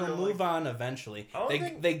there's any. She'll real, move on eventually. I don't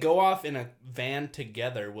think- They go off in a van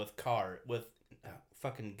together with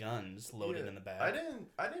fucking guns loaded in the back. I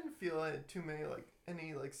didn't feel too many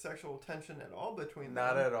any sexual tension at all between them.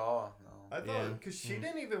 Not at all. No. I thought because she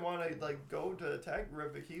didn't even want to go to attack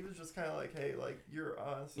Rivik. He was just kind of like, hey, you're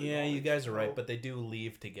honestly. Yeah, you guys are right, but they do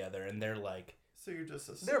leave together, and they're like. So you're just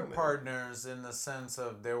assuming. They're partners in the sense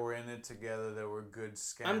of they were in it together. They were good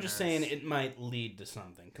scanners. I'm just saying it might lead to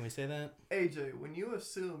something. Can we say that? AJ, when you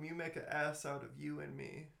assume, you make an ass out of you and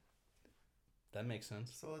me. That makes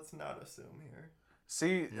sense. So let's not assume here.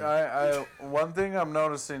 See, I one thing I'm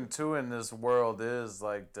noticing too in this world is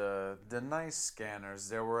like the nice scanners.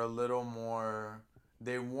 They were a little more.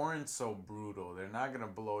 They weren't so brutal. They're not gonna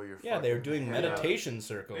blow your. Yeah, they were doing head meditation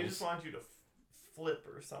circles. They just want you to flip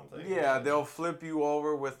or something. Yeah, they'll flip you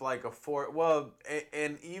over with like a fork. Well,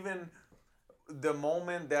 and even the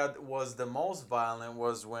moment that was the most violent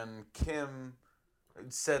was when Kim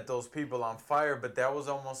set those people on fire, but that was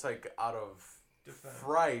almost like out of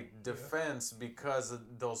defense because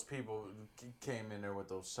those people came in there with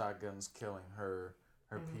those shotguns killing her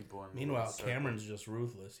people. And meanwhile, Cameron's just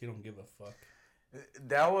ruthless. He don't give a fuck.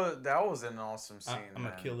 That was an awesome scene. I'm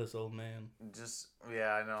gonna kill this old man. Just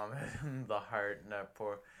I know the heart and that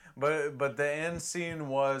poor. But the end scene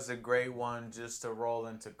was a great one, just to roll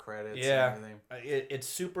into credits. Yeah, and everything. It's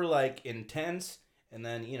super intense, and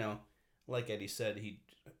then like Eddie said,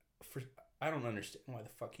 I don't understand why the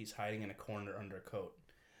fuck he's hiding in a corner under a coat,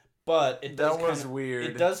 but it does weird.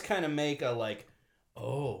 It does kind of make a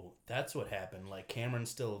oh, that's what happened. Like Cameron's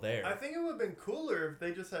still there. I think it would have been cooler if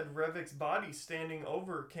they just had Revik's body standing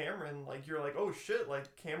over Cameron. Like you're like, oh shit,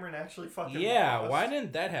 Cameron actually fucking. Yeah, lost. why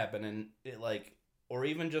didn't that happen? And it or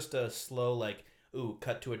even just a slow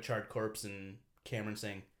cut to a charred corpse and Cameron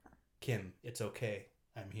saying, "Kim, it's okay,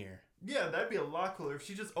 I'm here." Yeah, that'd be a lot cooler if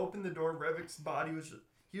she just opened the door. Revik's body was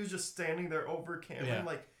just standing there over Cameron,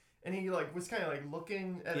 and he was kind of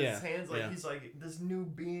looking at his hands, he's this new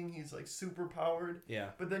being. He's super powered.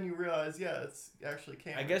 Yeah. But then you realize, it's actually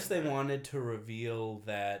Cameron. I guess they wanted to reveal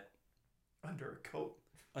that under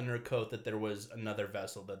a coat that there was another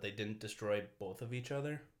vessel, that they didn't destroy both of each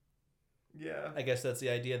other. Yeah. I guess that's the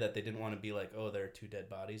idea, that they didn't want to be there are two dead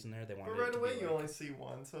bodies in there. They wanted. But right it to away be you only see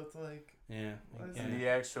one, so it's yeah. And the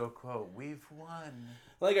actual quote, "We've won."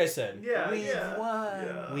 Like I said, we've won.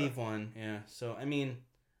 Yeah. We've won. Yeah. So I mean,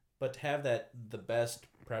 but to have the best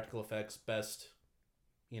practical effects, best,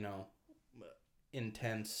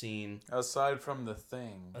 intense scene. Aside from The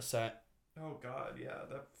Thing. Oh God, yeah,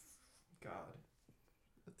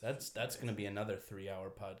 That's gonna be another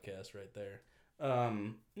 3-hour podcast right there.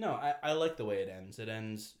 No, I like the way it ends.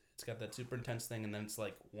 It's got that super intense thing, and then it's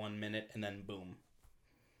 1 minute, and then boom.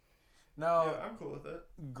 No, yeah, I'm cool with it.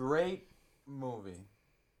 Great movie.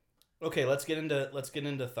 Okay, let's get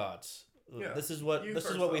into thoughts. Yeah, this is what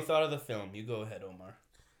we thought of the film. You go ahead, Omar.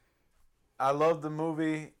 I love the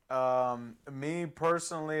movie. Me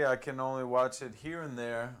personally, I can only watch it here and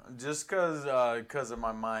there, just cause of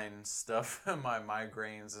my mind stuff, my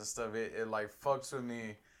migraines and stuff. It fucks with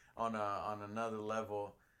me on another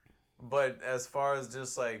level. But as far as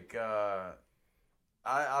just like I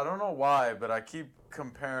don't know why, but I keep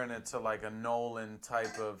comparing it to like a Nolan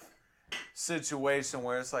type of situation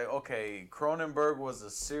where it's like, okay, Cronenberg was a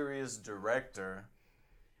serious director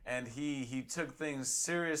and he took things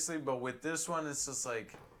seriously, but with this one it's just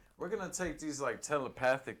like we're gonna take these like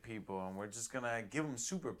telepathic people and we're just gonna give them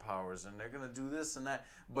superpowers and they're gonna do this and that,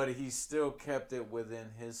 but he still kept it within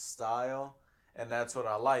his style. And that's what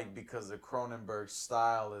I like because the Cronenberg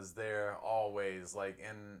style is there always. Like,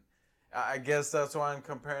 and I guess that's why I'm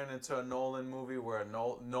comparing it to a Nolan movie where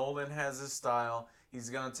Nolan has his style. He's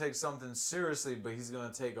going to take something seriously, but he's going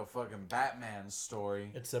to take a fucking Batman story.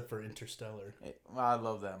 Except for Interstellar. I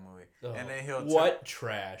love that movie. Oh, And then he'll what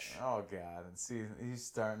trash. Oh, God. And see, he's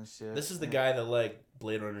starting shit. This is the guy that liked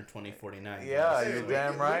Blade Runner 2049. Yeah, Hey, you're we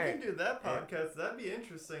damn can, right. We can do that podcast. That'd be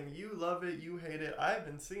interesting. You love it. You hate it. I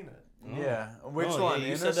haven't seen it. Yeah. Which Oh, one? yeah,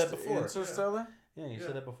 you said that before. Interstellar? Yeah, you Yeah.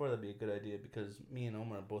 said that before. That'd be a good idea because me and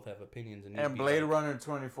Omar both have opinions. And, And you'd be Blade like, Runner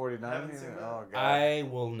 2049? Haven't seen that. Oh, God. I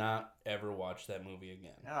will not ever watch that movie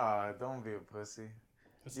again. Oh, don't be a pussy.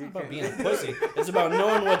 It's You not about can- being a pussy. It's about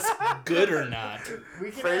knowing what's good or not. We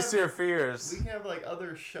can Face have, your fears. we can have like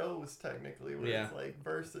other shows technically where Yeah. it's like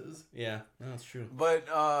versus. Yeah, no, that's true. But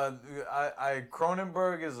I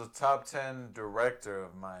Cronenberg is a top 10 director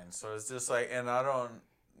of mine, so it's just like, and I don't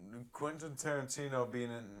Quentin Tarantino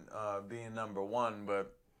being number one,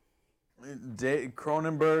 but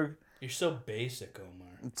Cronenberg You're so basic,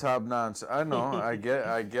 Omar. top notch. I know. I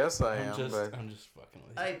guess I am, I'm just but fucking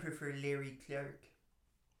with you. I prefer Larry Clark.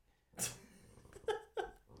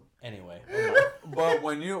 Anyway, Omar. but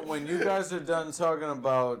when you guys are done talking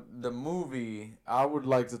about the movie, I would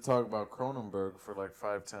like to talk about Cronenberg for like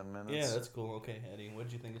 5-10 minutes. Yeah, that's cool. Okay, Eddie, what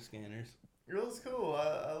did you think of Scanners? It was cool.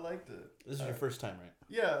 I liked it. This is your first time, right?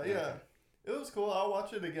 Yeah, yeah. Okay. It was cool. I'll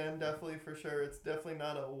watch it again, definitely for sure. It's definitely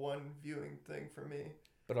not a one viewing thing for me.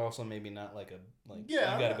 But also maybe not like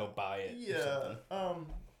Yeah, you gotta go buy it. Or Yeah.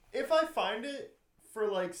 something. If I find it for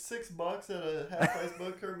like $6 at a half price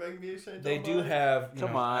book or maybe They do have.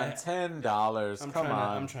 Come on, $10. I'm Come trying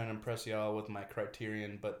on. I'm trying to impress y'all with my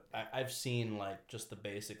Criterion, but I've seen like just the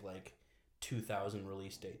basic like 2000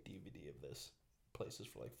 release date DVD of this places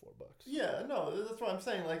for like $4. Yeah, no, that's what I'm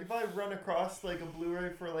saying. Like if I run across like a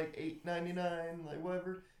Blu-ray for like $8.99, like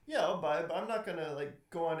whatever, yeah, I'll buy it. But I'm not gonna like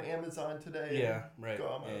go on Amazon today. Yeah, right. Go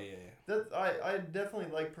on Yeah. That I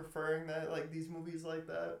definitely like preferring that, like these movies like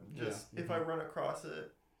that. Just Yeah, if I run across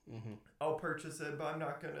it, Mm-hmm. I'll purchase it. But I'm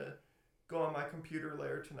not gonna go on my computer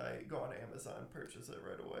later tonight, go on Amazon, purchase it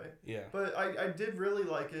right away. Yeah. But I did really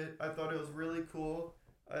like it. I thought it was really cool.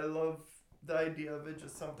 I love the idea of it.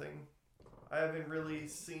 Just something I haven't really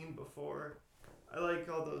seen before. I like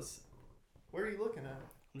all those. What are you looking at?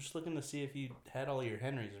 I'm just looking to see if you had all your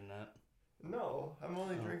Henrys or not. No, I'm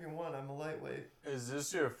only Oh. drinking one. I'm a lightweight. Is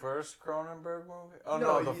this your first Cronenberg movie? Oh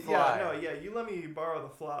no, The Fly. Yeah, you let me borrow The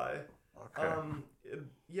Fly. Okay.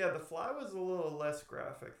 The Fly was a little less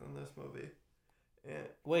graphic than this movie. And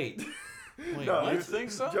Wait. Wait, no, what? You think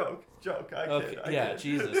so? Joke. I Okay, kid. I yeah, kid.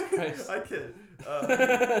 Jesus Christ. I kid.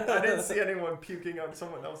 I didn't see anyone puking on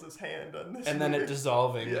someone else's hand on this. And then it movie.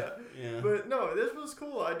 dissolving. Yeah. Yeah. But no, this was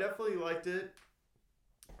cool. I definitely liked it.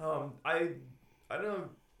 I don't know.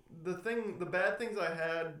 The bad things I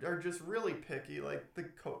had are just really picky, like the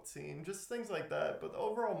coat scene, just things like that. But the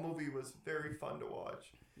overall movie was very fun to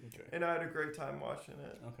watch, Okay. and I had a great time watching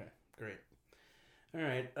it. Okay. Great. All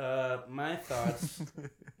right. My thoughts.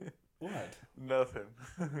 What? Nothing.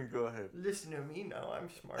 Go ahead. Listen to me now. I'm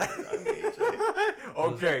smarter. I'm AJ.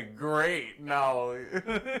 Okay, great. Now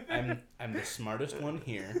I'm the smartest one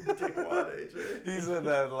here. Take what, AJ? he said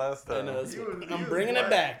that last I time. know. That's He what- was- he I'm was bringing it black-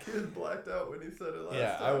 back. He was blacked out when he said it last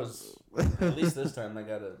Yeah, time. I was. At least this time I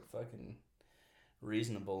got a fucking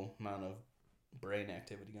reasonable amount of brain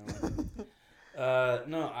activity going.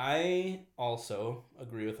 No, I also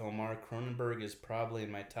agree with Omar. Cronenberg is probably in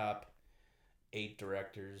my top 8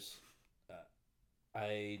 directors.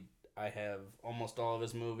 I have almost all of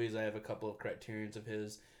his movies. I have a couple of Criterions of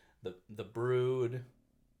his. The Brood,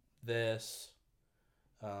 this,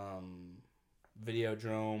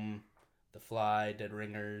 Videodrome, The Fly, Dead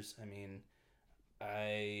Ringers. I mean,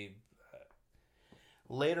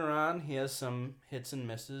 later on he has some hits and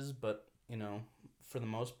misses, but you know, for the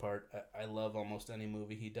most part, I love almost any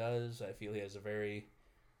movie he does. I feel he has a very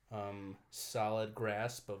solid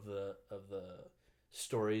grasp of the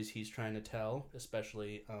stories he's trying to tell,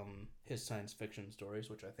 especially his science fiction stories,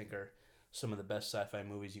 which I think are some of the best sci-fi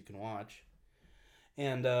movies you can watch.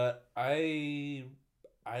 And I've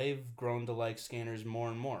grown to like Scanners more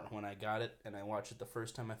and more. When I got it and I watched it the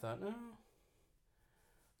first time, I thought, no,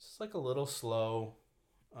 It's like a little slow.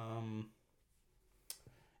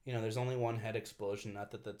 There's only one head explosion.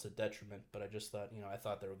 Not that that's a detriment, but I just thought, I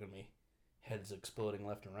thought there were going to be heads exploding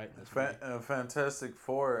left and right in this movie. Fantastic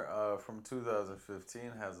Four from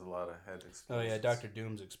 2015 has a lot of head explosions. Oh yeah, Dr.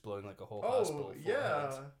 Doom's exploding like a whole hospital full of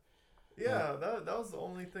heads. Yeah, that was the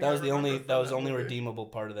only thing. That was the only redeemable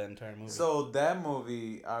part of that entire movie. So that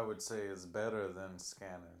movie, I would say, is better than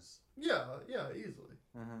Scanners. Yeah, easily.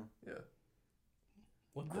 Mm-hmm. Yeah.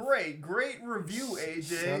 Great review,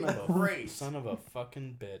 AJ. Son of a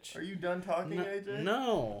fucking bitch. Are you done talking, AJ?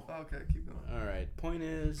 No. Okay, keep going. All right. Point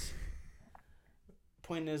is,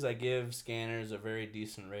 I give Scanners a very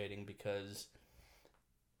decent rating because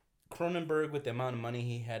Cronenberg, with the amount of money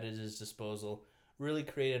he had at his disposal, really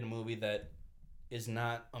created a movie that is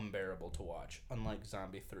not unbearable to watch, unlike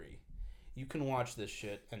Zombie 3. You can watch this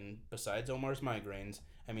shit, and besides Omar's migraines,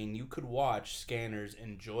 you could watch Scanners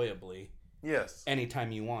enjoyably. Yes.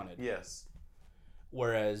 Anytime you wanted. Yes.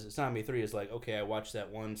 Whereas Zombie 3 is like, okay, I watched that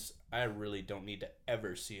once. I really don't need to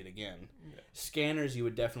ever see it again. Yeah. Scanners, you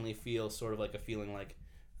would definitely feel sort of like a feeling like,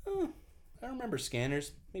 oh, I remember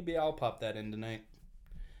Scanners. Maybe I'll pop that in tonight.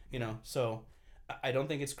 So I don't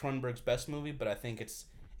think it's Cronenberg's best movie, but I think it's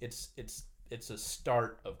a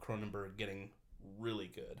start of Cronenberg getting really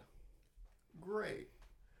good. Great.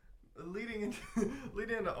 Leading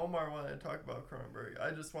into Omar wanting to talk about Cronenberg,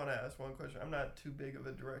 I just want to ask one question. I'm not too big of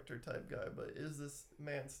a director type guy, but is this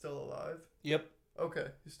man still alive? Yep. Okay,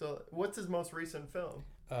 he's still. What's his most recent film?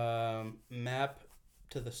 Map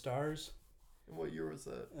to the Stars. What year was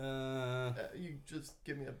that? You just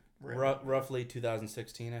give me a roughly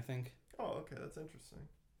 2016, I think. Oh, okay, that's interesting.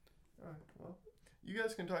 All right, well, you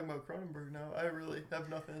guys can talk about Cronenberg now. I really have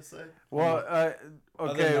nothing to say. Well,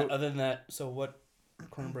 okay. Other than that, so what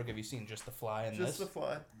Cronenberg have you seen? Just The Fly and Just this? The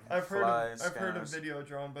Fly. I've heard of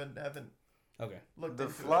Videodrome, but haven't looked into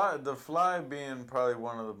it. The Fly being probably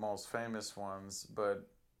one of the most famous ones, but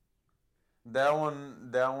that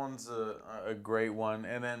one's a great one.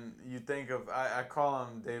 And then you think of I call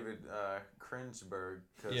him David Cringeberg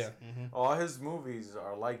because all his movies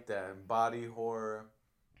are like that, body horror,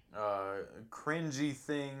 cringy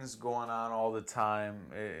things going on all the time,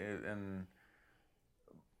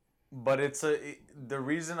 But the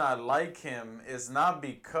reason I like him is not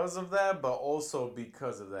because of that, but also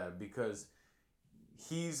because of that. Because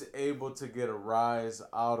he's able to get a rise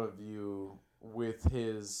out of you with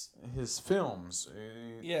his films.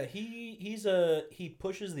 Yeah, he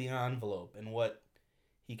pushes the envelope in what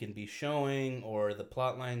he can be showing or the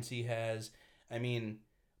plot lines he has.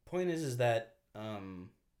 Point is that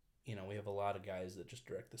we have a lot of guys that just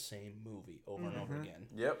direct the same movie over and over again.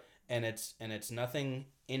 Yep. And it's nothing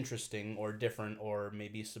interesting or different or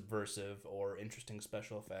maybe subversive or interesting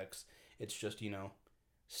special effects. It's just,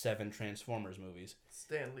 7 Transformers movies.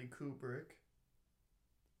 Stanley Kubrick.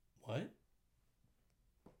 What?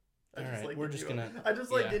 I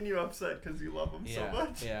just like getting you upset because you love him so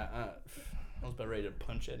much. Yeah. I was about ready to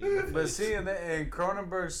punch Eddie in the face. But see, and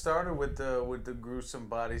Cronenberg started with the gruesome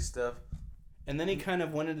body stuff. And then he kind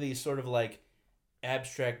of went into these sort of like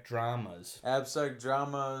abstract dramas, and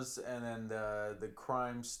then the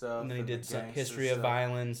crime stuff. And then he did some history of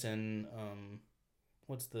violence and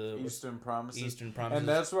Eastern Promises. Eastern Promises. And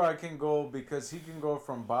that's where I can go because he can go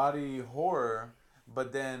from body horror,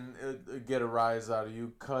 but then get a rise out of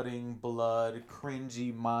you, cutting blood,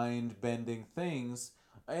 cringy, mind-bending things.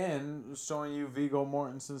 And showing you Viggo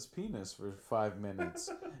Mortensen's penis for 5 minutes,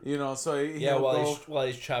 so while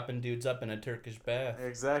he's chopping dudes up in a Turkish bath.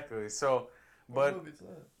 Exactly. So, what movie is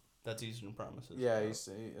that? That's Eastern Promises. Yeah, you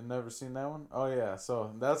never seen that one? Oh yeah,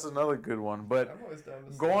 so that's another good one. But I'm always down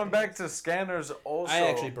to going back to Scanners, also I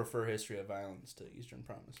actually prefer History of Violence to Eastern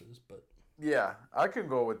Promises, but yeah, I can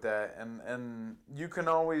go with that. And you can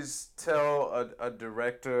always tell a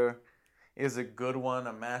director is a good one,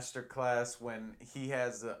 a masterclass, when he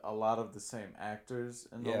has a lot of the same actors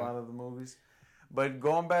in a lot of the movies. But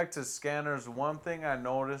going back to Scanners, one thing I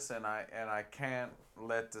noticed, and I can't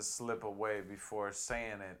let this slip away before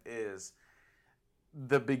saying it, is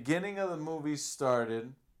the beginning of the movie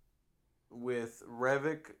started with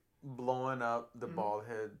Revik blowing up the bald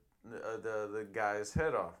head, the guy's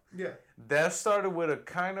head off. Yeah. That started with a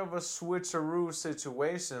kind of a switcheroo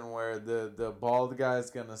situation where the bald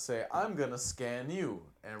guy's gonna say, "I'm gonna scan you,"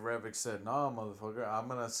 and Revik said, "No, motherfucker, I'm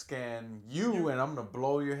gonna scan you and I'm gonna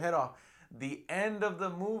blow your head off." The end of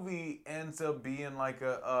the movie ends up being like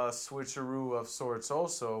a switcheroo of sorts,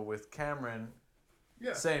 also with Cameron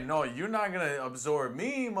saying, "No, you're not gonna absorb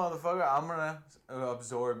me, motherfucker. I'm gonna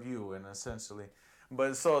absorb you," and essentially.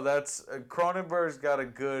 But so that's Cronenberg's got a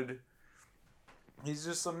good He's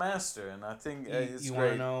just a master, and I think it's You great.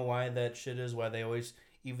 want to know why that shit is? Why they always,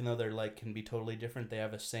 even though they're like can be totally different, they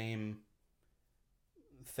have the same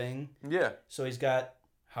thing. Yeah, So he's got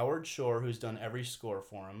Howard Shore, who's done every score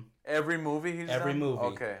for him. every movie he's Every done? movie.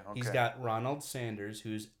 Okay. He's got Ronald Sanders,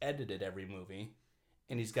 who's edited every movie.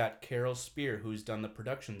 And he's got Carol Spear, who's done the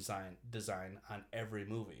production design on every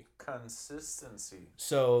movie. consistency.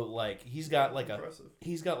 So like he's got like Impressive.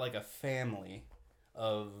 a family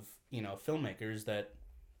of, you know, filmmakers that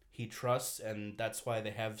he trusts, and that's why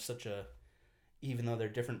they have such a, even though they're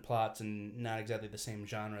different plots and not exactly the same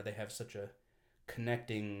genre, they have such a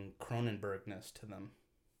connecting Cronenbergness to them.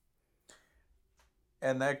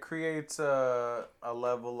 And that creates a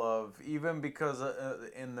level of, even because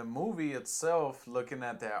in the movie itself, looking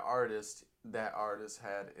at that artist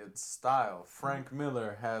had its style. Frank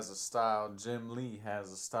Miller has a style. Jim Lee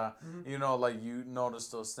has a style. You know, like you notice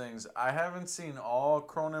those things. I haven't seen all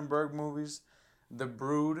Cronenberg movies. The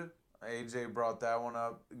Brood, AJ brought that one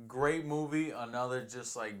up. Great movie. Another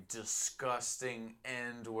just like disgusting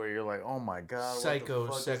end where you're like, oh my god, what the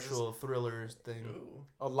fuck is this? Psychosexual thrillers thing. Ooh.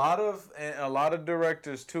 A lot of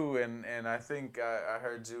directors too, and I think I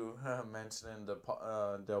heard you mentioning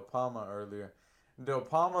Del Palma earlier. Del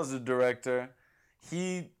Palma's a director.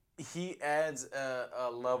 He adds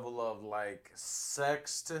a level of like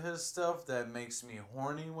sex to his stuff that makes me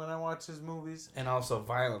horny when I watch his movies. And also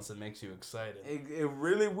violence that makes you excited. It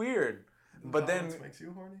really weird. But then Violence makes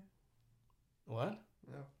you horny? What?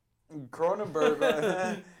 No. Cronenberg,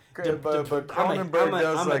 but Cronenberg I'm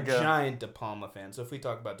does a giant De Palma fan, so if we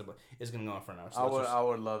talk about De Palma, it's gonna go on for an hour. So I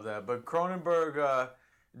would love that. But Cronenberg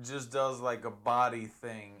just does like a body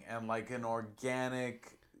thing and like an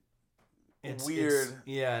organic, weird.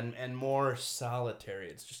 And more solitary.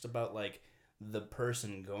 It's just about like the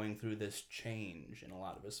person going through this change in a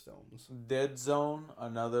lot of his films. Dead Zone,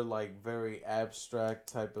 another like very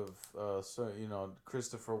abstract type of,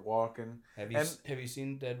 Christopher Walken. Have you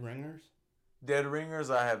seen Dead Ringers? Dead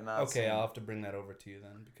Ringers, I have not seen. Okay, I'll have to bring that over to you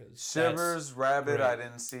then because Shivers, Rabbit, great. I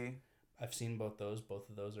didn't see. I've seen both those. Both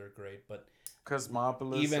of those are great, but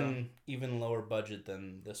Cosmopolis. even lower budget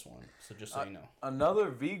than this one. So just so you know. Another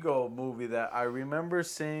Vigo movie that I remember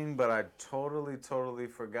seeing, but I totally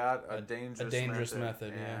forgot. A Dangerous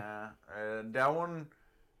Method. Yeah. That one,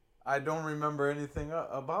 I don't remember anything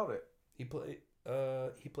about it. He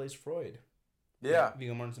plays Freud. Yeah.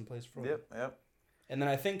 Viggo Mortensen plays Freud. Yep. And then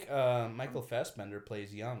I think Michael Fassbender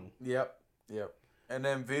plays Young. Yep. And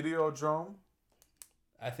then Videodrome.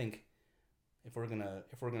 I think if we're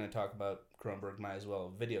gonna talk about Cronenberg, might as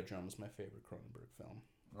well. Videodrome is my favorite Cronenberg film.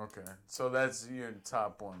 Okay, so that's your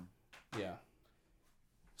top one. Yeah.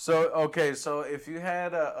 So if you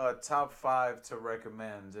had a top 5 to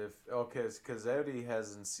recommend, because Eddie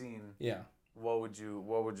hasn't seen. Yeah. What would your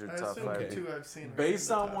top 5 be? Two I've seen.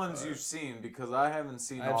 Based on ones you've seen, because I haven't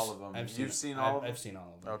seen all of them. You've seen all of them? I've seen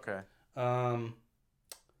all of them. Okay.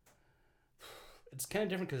 It's kind of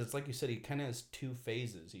different because it's like you said, he kind of has two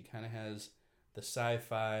phases. He kind of has the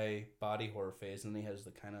sci-fi body horror phase, and then he has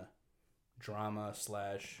the kind of drama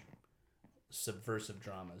 / subversive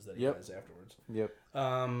dramas that he has afterwards. Yep.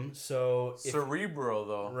 So cerebral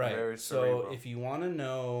though. Right. Very cerebral. So if you want to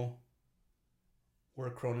know where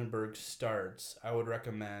Cronenberg starts, I would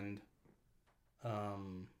recommend,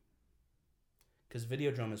 because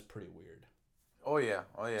Videodrome is pretty weird. Oh yeah.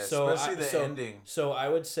 So especially the ending. So I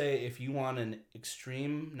would say if you want an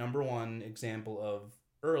extreme number one example of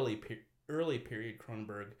early period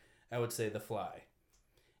Cronenberg, I would say The Fly.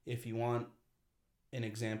 If you want an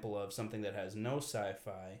example of something that has no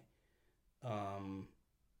sci-fi,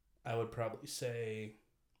 I would probably say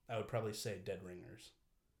Dead Ringers,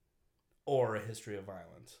 or A History of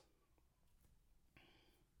Violence.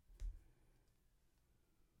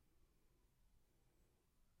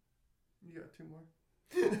 You got two more.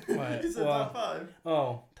 What? You said top 5.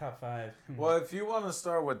 Oh, top 5. Well, if you want to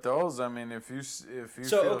start with those, I mean, if you So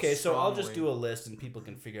strongly... I'll just do a list and people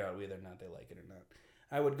can figure out whether or not they like it or not.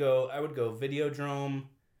 I would go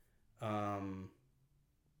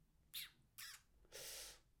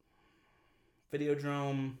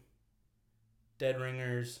Videodrome, Dead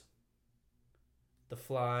Ringers, The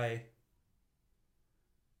Fly,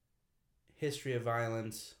 History of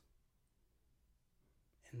Violence,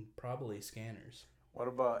 and probably Scanners. What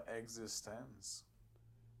about Existence?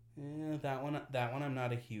 Yeah, that one I'm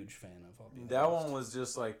not a huge fan of. I'll be That honest. one was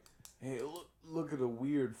just like, hey, look at a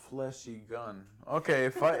weird fleshy gun. Okay,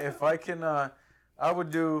 if I can, I would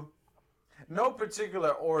do no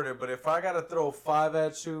particular order, but if I gotta throw 5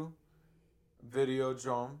 at you,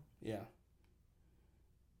 Videodrome, Yeah.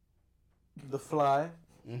 The Fly,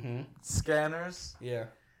 Mm-hmm. Scanners. Yeah.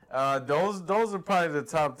 Those are probably the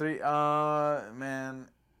top three. Man,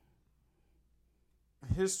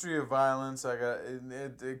 History of Violence. I got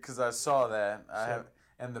it because I saw that.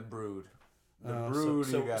 And The Brood. The Brood.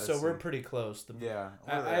 So we're pretty close.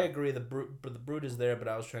 I agree. The Brood is there, but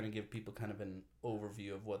I was trying to give people kind of an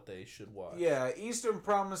overview of what they should watch. Yeah, Eastern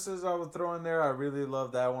Promises I would throw in there. I really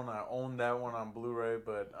love that one. I own that one on Blu-ray.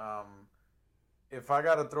 But if I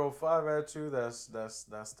gotta throw 5 at you, that's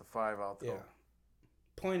the 5 I'll throw. Yeah.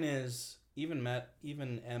 Point is, even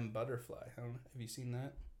M Butterfly. Have you seen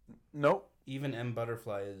that? Nope. Even M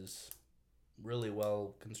Butterfly is really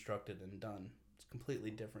well constructed and done. It's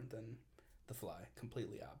completely different than The Fly.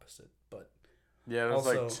 Completely opposite, but yeah, it was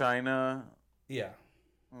also, like China. Yeah.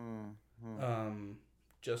 Mm-hmm.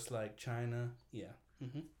 Just like China. Yeah.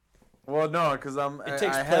 Mm-hmm. Well, no, because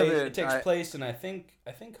It takes place in I think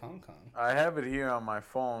Hong Kong. I have it here on my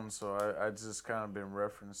phone, so I just kind of been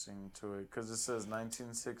referencing to it because it says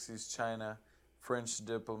 1960s China, French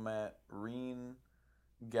diplomat Rene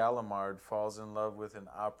Gallimard falls in love with an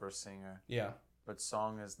opera singer. Yeah. But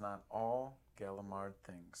song is not all Gallimard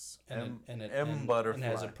thinks. And Butterfly.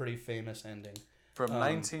 And has a pretty famous ending. From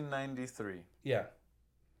 1993. Yeah.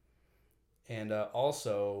 And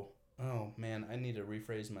also, oh man, I need to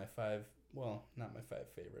rephrase my 5. Well, not my 5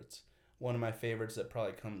 favorites. One of my favorites that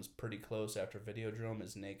probably comes pretty close after Videodrome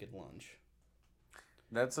is Naked Lunch.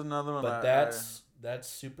 That's another one. But that's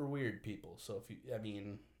super weird, people. So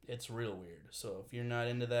it's real weird. So if you're not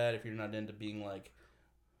into that, if you're not into being like,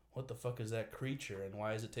 what the fuck is that creature and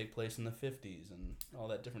why does it take place in the 50s and all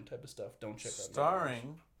that different type of stuff, don't check out.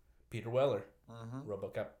 Starring Peter Weller. Mm-hmm.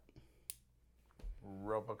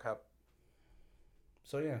 RoboCop.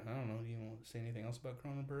 So yeah, I don't know. Do you want to say anything else about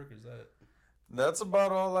Cronenberg? Is that it? That's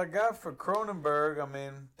about all I got for Cronenberg. I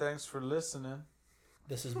mean, thanks for listening.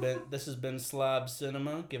 This has been Slob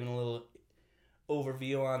Cinema, giving a little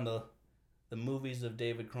overview on the movies of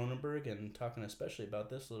David Cronenberg and talking especially about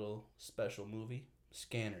this little special movie,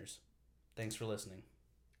 Scanners. Thanks for listening.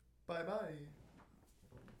 Bye-bye.